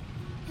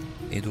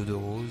et d'eau de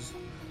rose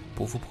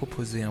pour vous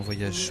proposer un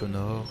voyage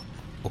sonore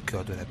au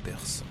cœur de la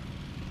Perse.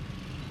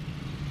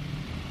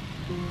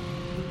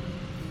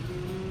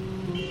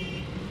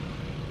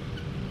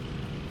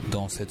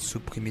 Dans cette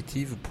soupe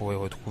primitive, vous pourrez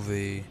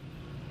retrouver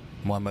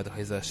Mohammad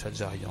Reza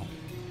Shadjarian,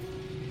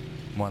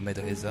 Mohamed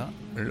Reza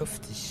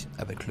Lofti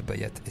avec le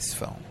Bayat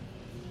Esfahan,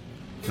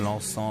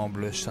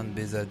 l'ensemble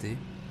Shanbezadeh.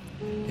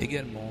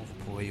 Également, vous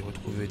pourrez y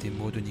retrouver des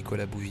mots de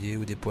Nicolas Bouvier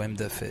ou des poèmes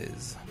d'Hafez.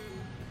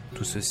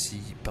 Tout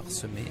ceci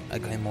parsemé,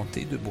 agrémenté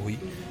de bruit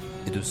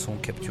et de sons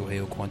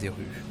capturés au coin des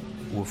rues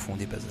ou au fond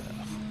des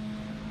bazars.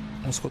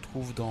 On se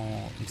retrouve dans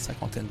une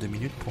cinquantaine de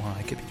minutes pour un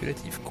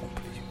récapitulatif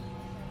complet.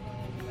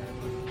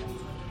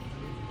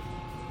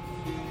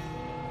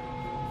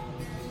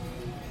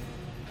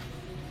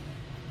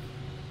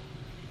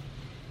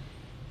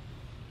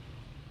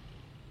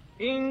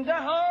 In the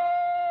home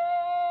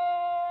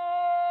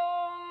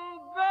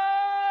basic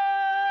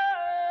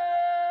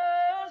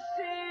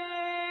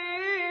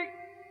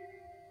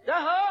the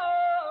honey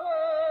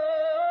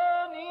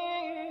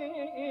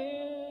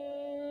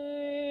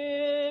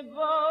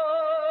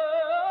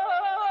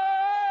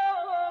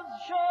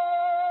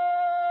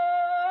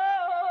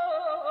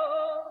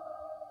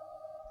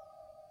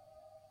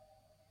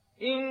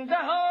این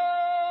دهان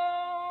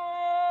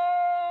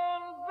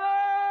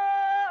بستی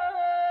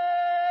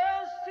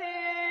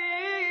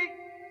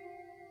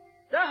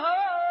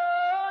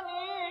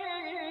دهانی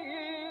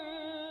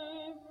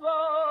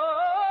باز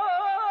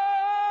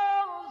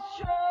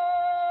شد.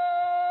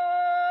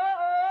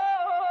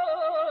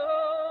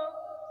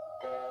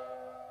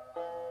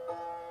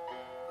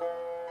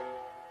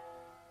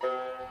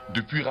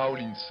 Depuis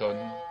Rawlinson,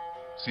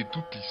 c'est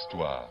toute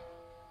l'histoire,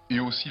 et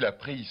aussi la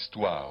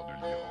préhistoire de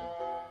l'Iran.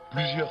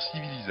 Plusieurs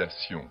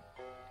civilisations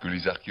que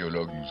les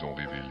archéologues nous ont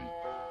révélées.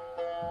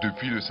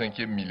 Depuis le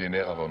 5e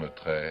millénaire avant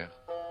notre ère,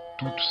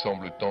 toutes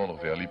semblent tendre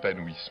vers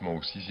l'épanouissement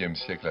au 6e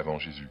siècle avant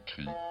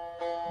Jésus-Christ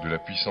de la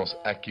puissance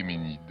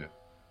achéménide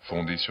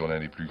fondée sur l'un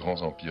des plus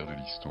grands empires de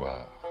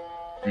l'histoire.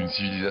 Une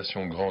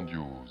civilisation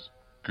grandiose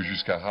que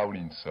jusqu'à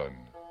Rawlinson,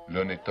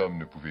 l'honnête homme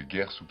ne pouvait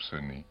guère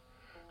soupçonner,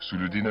 sous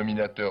le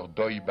dénominateur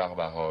Doi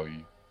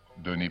Barbaroi,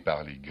 donné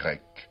par les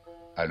Grecs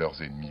à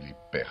leurs ennemis les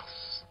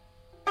Perses.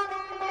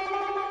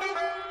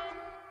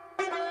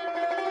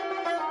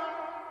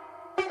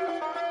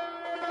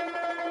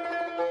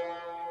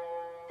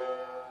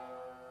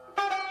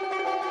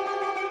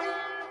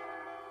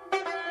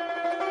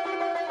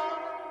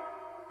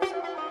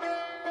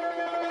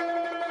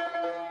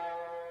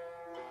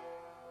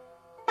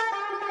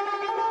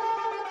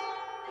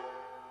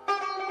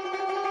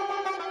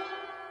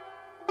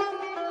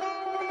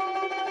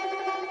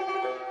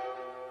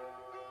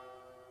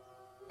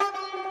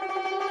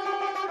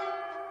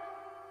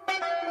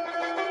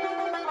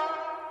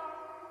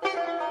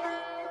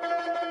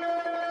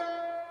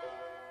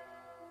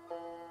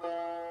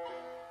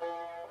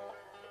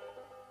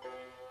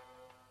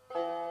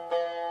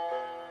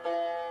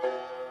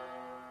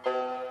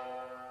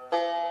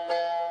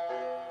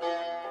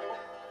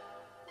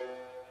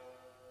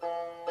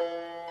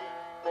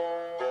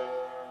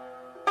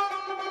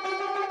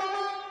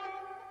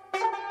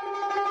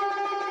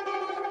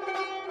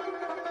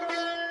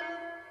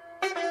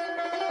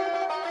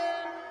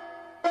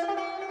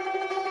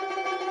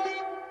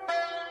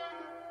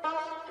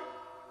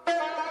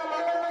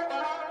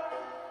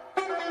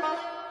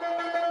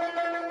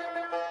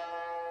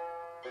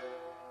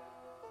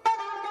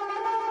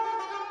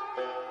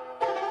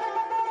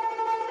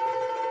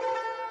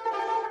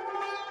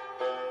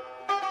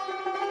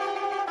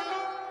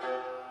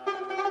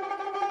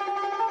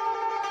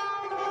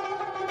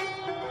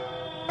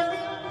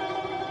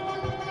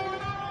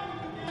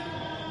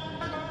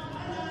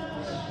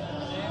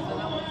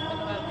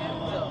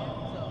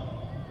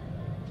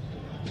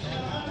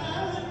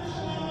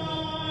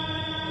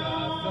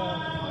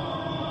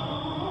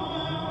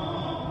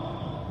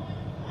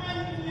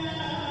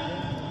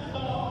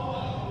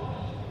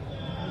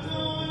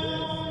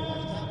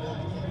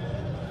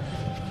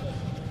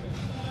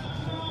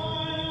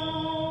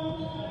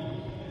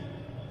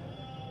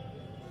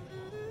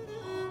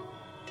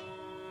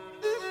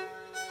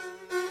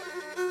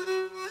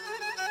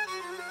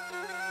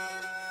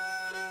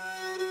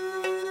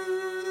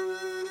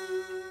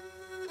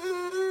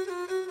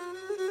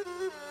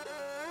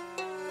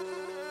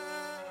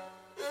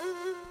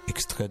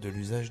 Extrait de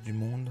l'usage du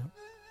monde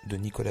de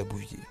Nicolas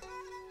Bouvier.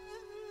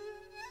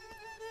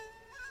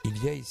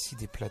 Il y a ici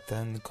des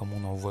platanes comme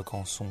on n'en voit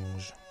qu'en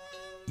songe,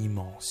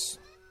 immenses,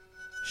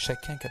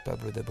 chacun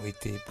capable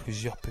d'abriter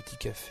plusieurs petits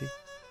cafés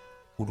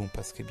où l'on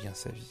passerait bien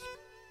sa vie.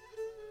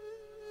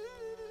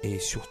 Et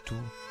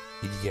surtout,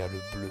 il y a le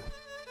bleu.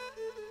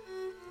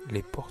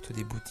 Les portes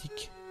des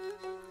boutiques,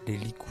 les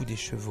licous des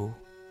chevaux,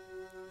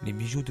 les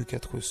bijoux de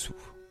 4 sous.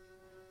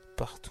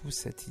 Partout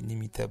cet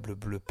inimitable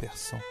bleu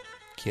perçant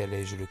qui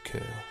allège le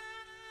cœur,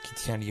 qui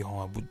tient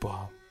l'Iran à bout de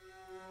bras,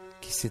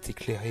 qui s'est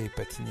éclairé et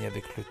patiné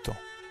avec le temps,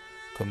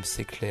 comme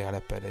s'éclaire la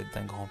palette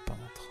d'un grand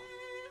peintre.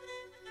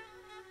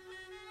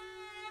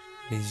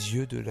 Les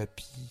yeux de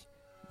lapis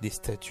des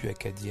statues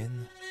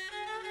acadiennes,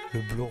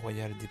 le bleu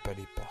royal des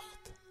palais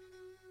partent.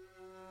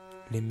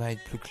 L'émail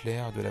plus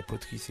clair de la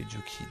poterie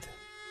sédjoukide,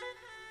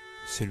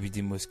 celui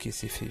des mosquées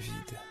s'est fait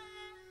vide.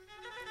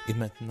 Et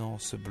maintenant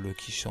ce bleu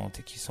qui chante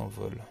et qui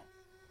s'envole,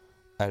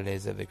 à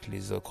l'aise avec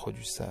les ocres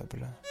du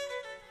sable,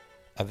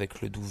 avec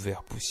le doux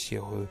vert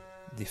poussiéreux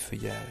des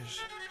feuillages,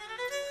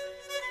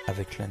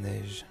 avec la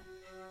neige,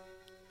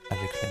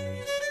 avec la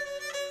nuit.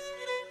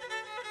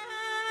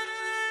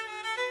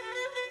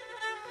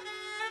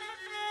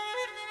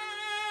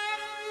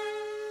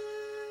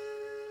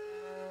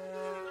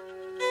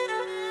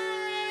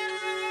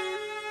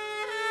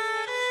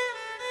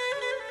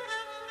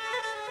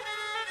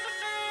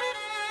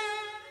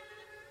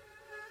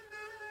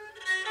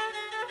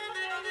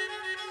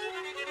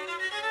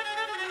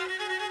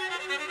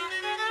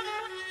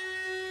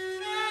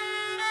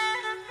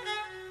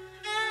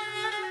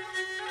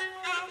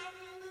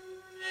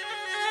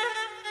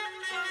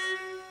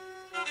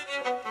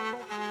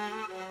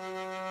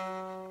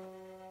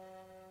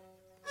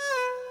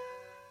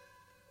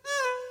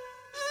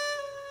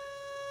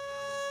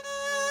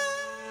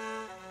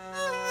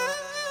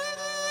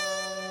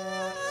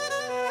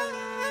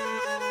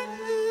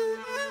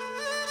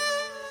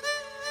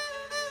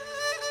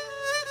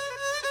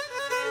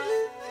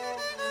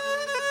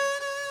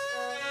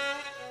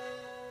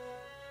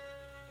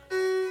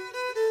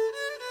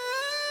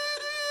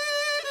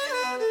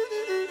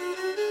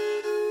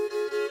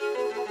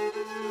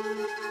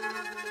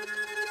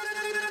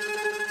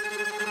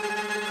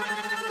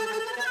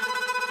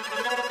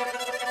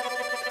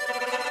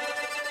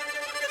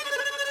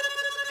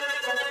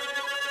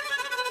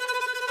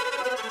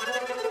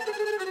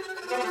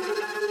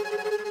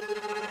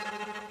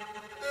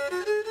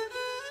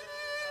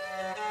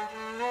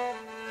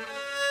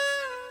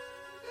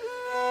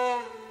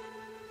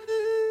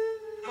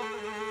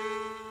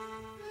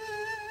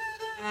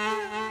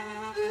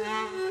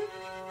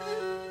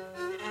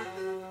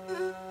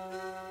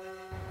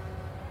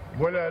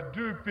 Voilà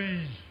deux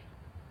pays,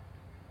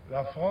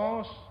 la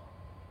France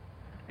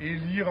et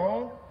l'Iran,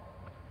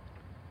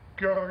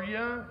 que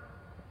rien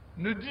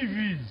ne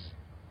divise,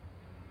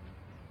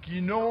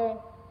 qui n'ont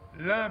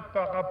l'un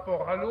par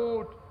rapport à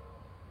l'autre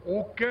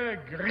aucun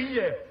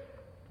grief,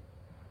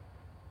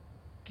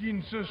 qui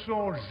ne se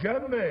sont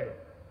jamais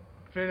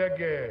fait la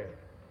guerre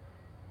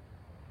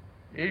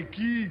et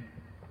qui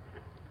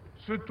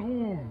se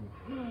trouvent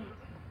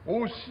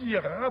aussi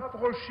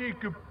rapprochés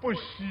que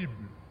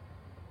possible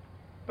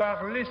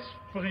par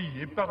l'esprit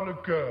et par le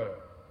cœur.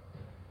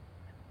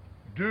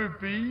 Deux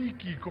pays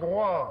qui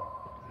croient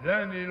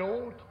l'un et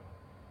l'autre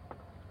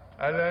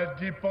à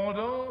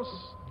l'indépendance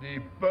des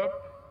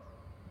peuples,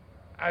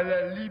 à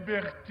la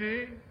liberté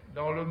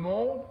dans le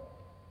monde,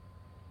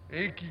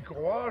 et qui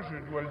croient, je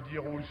dois le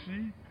dire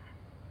aussi,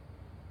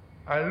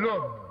 à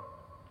l'homme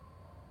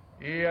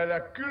et à la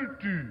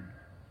culture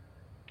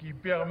qui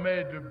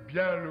permet de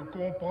bien le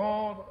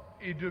comprendre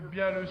et de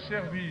bien le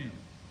servir.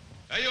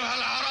 أيها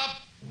العرب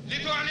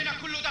لتعلن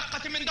كل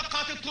دقة من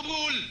دقات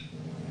الطبول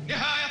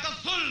نهاية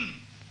الظلم،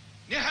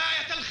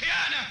 نهاية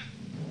الخيانة،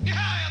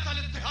 نهاية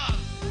الاضطهاد.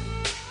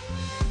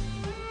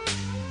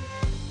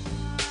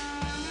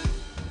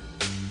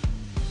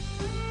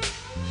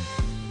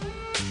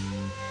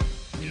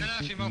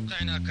 إننا في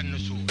موقعنا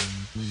كالنسور،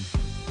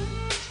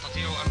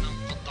 نستطيع أن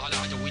ننقض على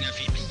عدونا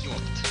في أي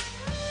وقت.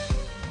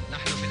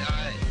 نحن في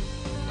الأعالي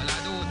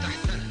والعدو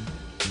تحتنا،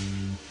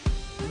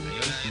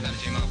 أينا إذن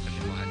في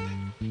موقف مهدد.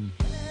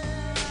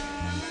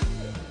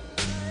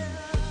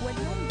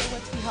 واليوم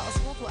دوت فيها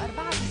أصوات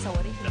 4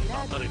 صواريخ لم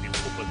تعترض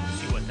القبة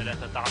سوى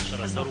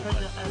 13 صاروخا.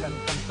 لم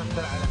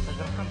تنتصر على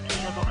فجر 5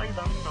 توجد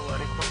أيضا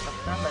صواريخ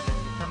القسام التي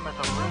تم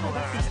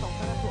تطويرها.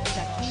 استوطنت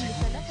تكوين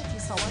 3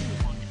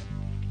 صواريخ.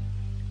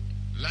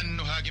 لن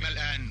نهاجم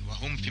الآن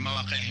وهم في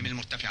مواقعهم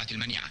المرتفعة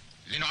المنيعة.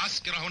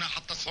 لنعسكر هنا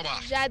حتى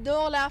الصباح.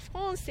 J'adore la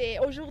France et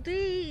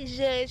aujourd'hui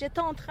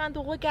j'étais en train de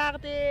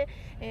regarder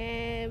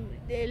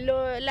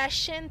la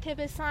chaîne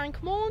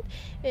TV5 Monde.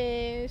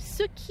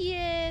 Ce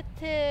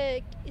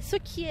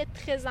qui est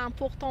très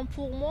important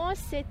pour moi,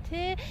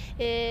 c'était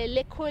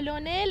les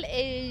colonels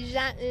et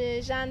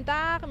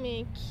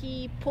gendarmes qui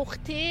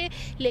portaient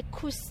les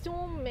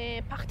costumes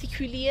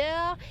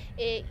particuliers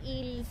et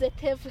ils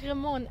étaient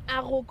vraiment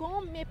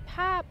arrogants, mais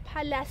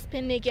pas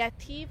l'aspect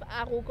négatif,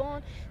 arrogant,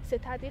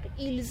 c'est-à-dire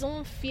ils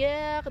sont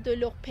fiers de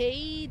leur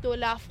pays, de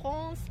la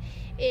France,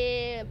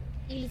 et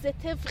ils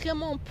étaient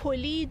vraiment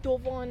polis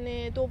devant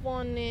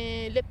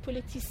les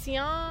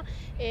politiciens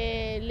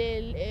et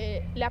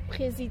la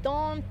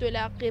présidente de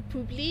la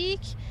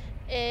République.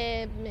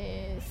 Et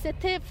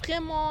c'était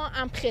vraiment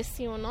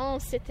impressionnant,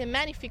 c'était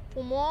magnifique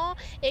pour moi.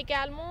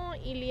 Également,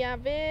 il y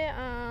avait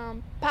un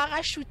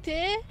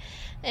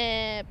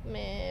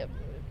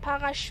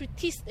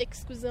parachutiste,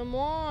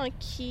 excusez-moi,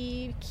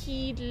 qui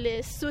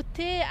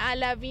sautait à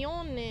l'avion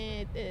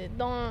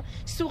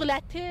sur la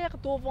terre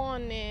devant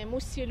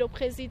Monsieur le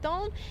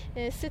Président.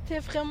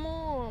 C'était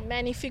vraiment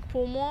magnifique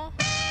pour moi.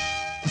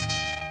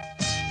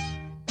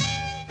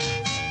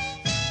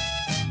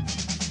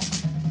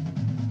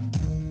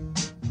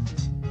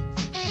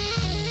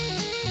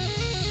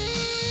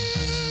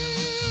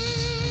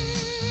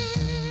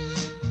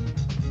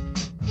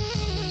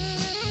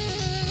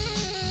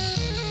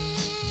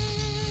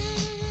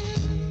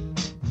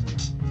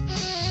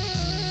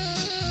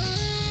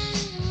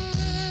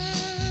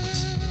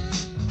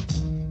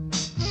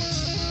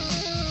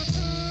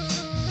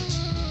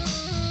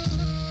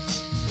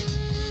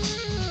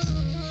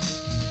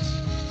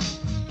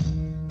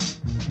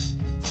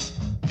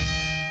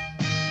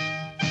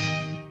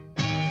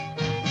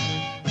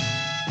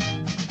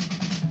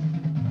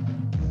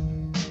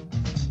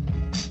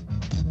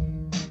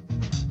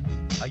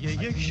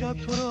 یک شب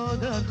تو را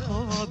در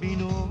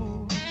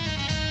خوابینو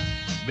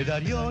به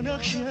دریا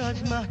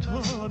نقشت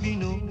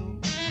مهتابینو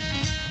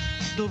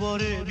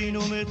دوباره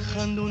بینومت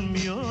خندون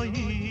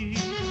میایی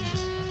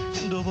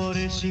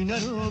دوباره سینه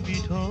رو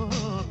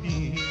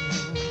بیتابی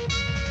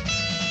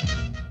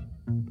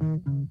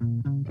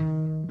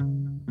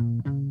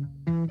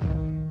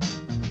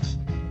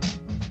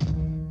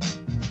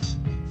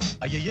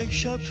اگه یک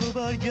شب تو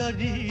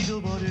برگردی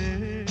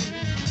دوباره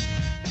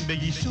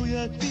بگی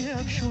سویت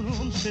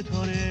بیفشونم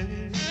ستاره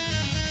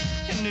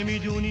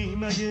نمیدونی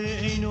مگه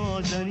ای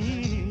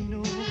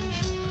نازنینو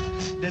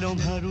دلم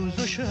هر روز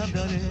و شب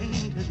در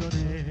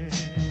انتظاره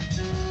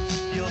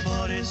یا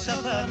بار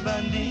سفر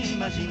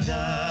بندیم از این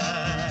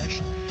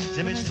دشت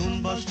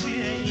زمستون باز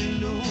توی این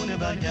لونه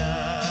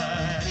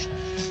برگشت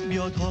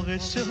بیا تا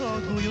قصه ها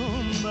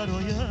گویم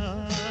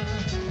برایت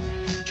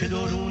که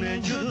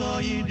درون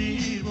جدایی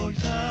دیر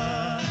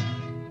بگذر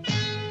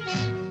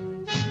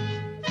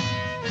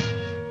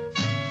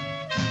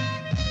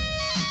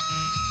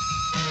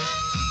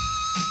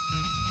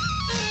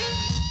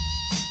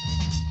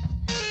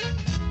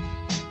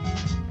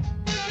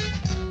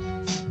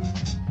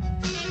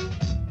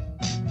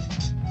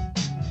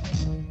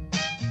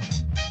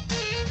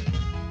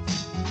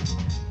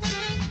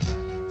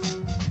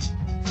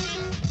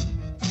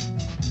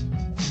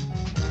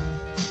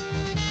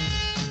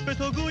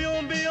تو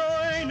گویم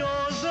بیای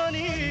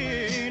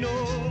نازنینم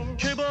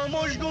که با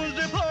مژگون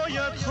ز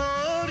پایت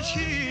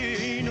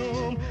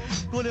خارچینم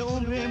گل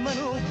عمر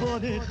منو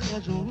باد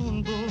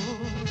خزون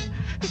بود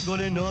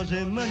گل ناز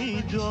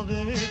منی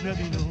داغه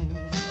نبینم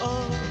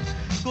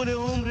گل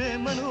عمر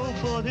منو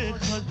باد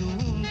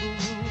خزون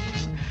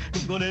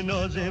بود گل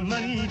ناز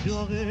منی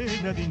داغه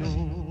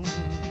نبینم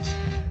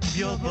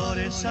بیا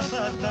بار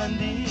سفر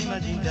بندیم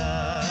از این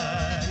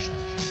دشت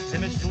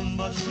زمستون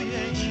باز توی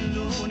این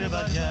لونه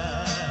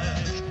برگشت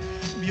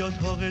بیا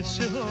تا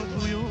قصه ها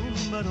گویم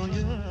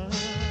برایت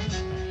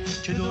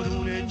که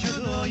درون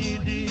جدایی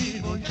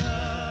دیر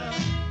باید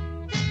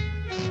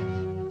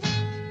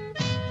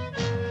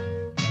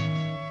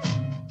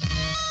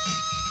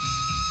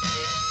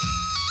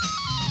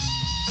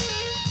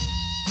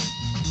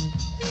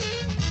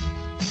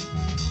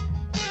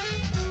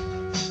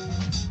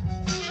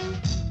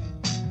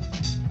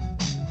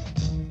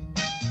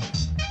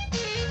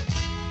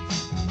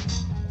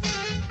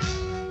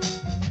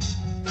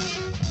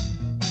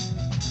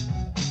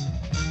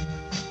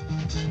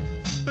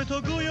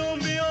تو گویم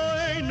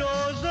بیای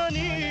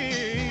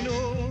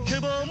نازنینم که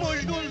با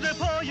مژگون ز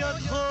پایت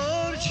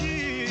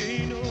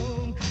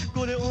خارچینم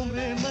گل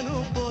عمر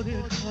منو باد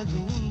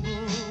خزون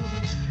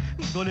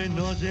بود گل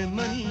ناز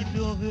منی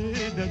داغه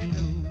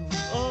نبینم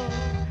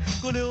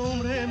گل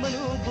عمر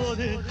منو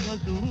باد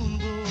خزون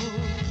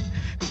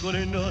بود گل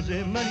ناز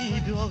منی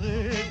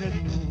داغه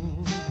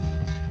نبینم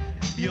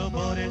بیا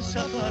بار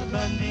سفر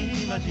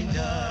بندیم از این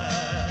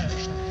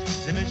دشت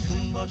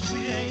زمستون باز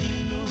توی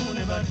این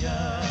لونه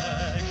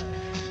برگشت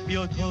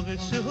بیا تا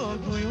قصه ها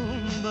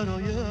گویم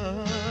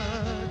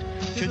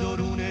برایت که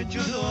درون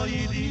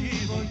جدایی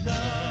دیر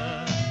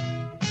باید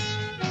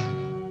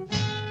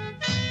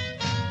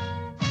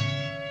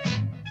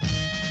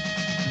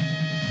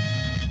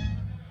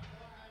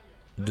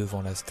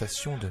Devant la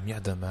station de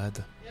Mirdamad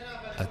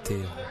à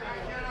Téhéran.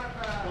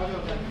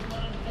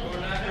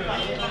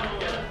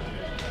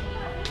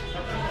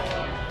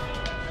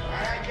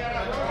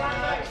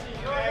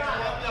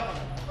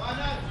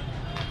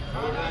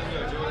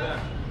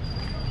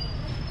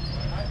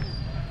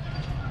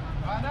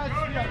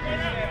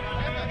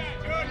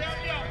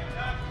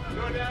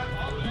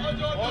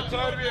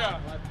 موتور بیا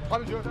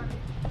خانم جردن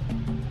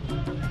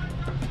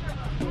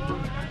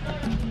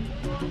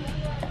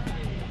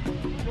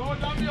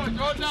بیا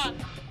جردن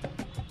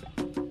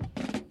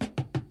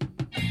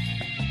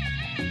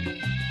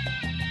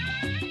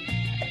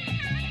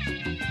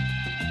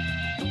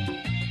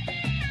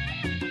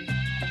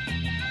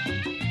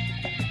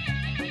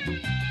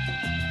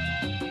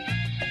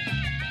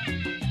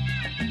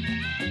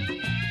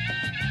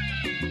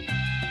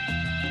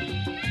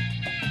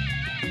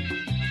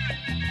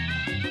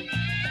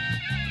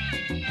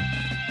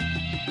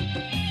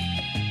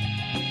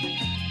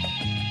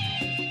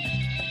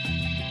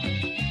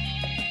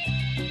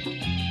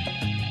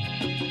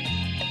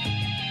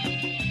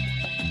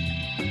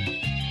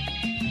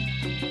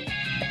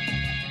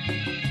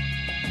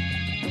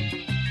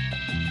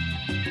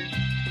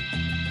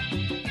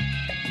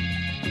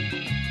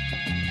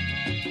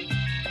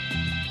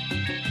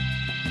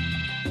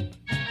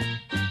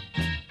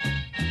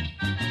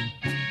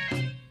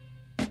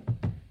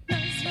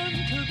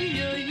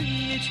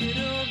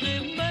چراغ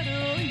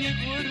برای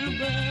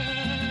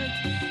غربت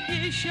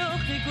یه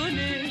شاخ گل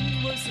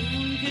واسه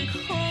اون که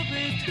خواب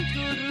تو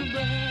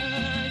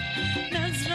تربت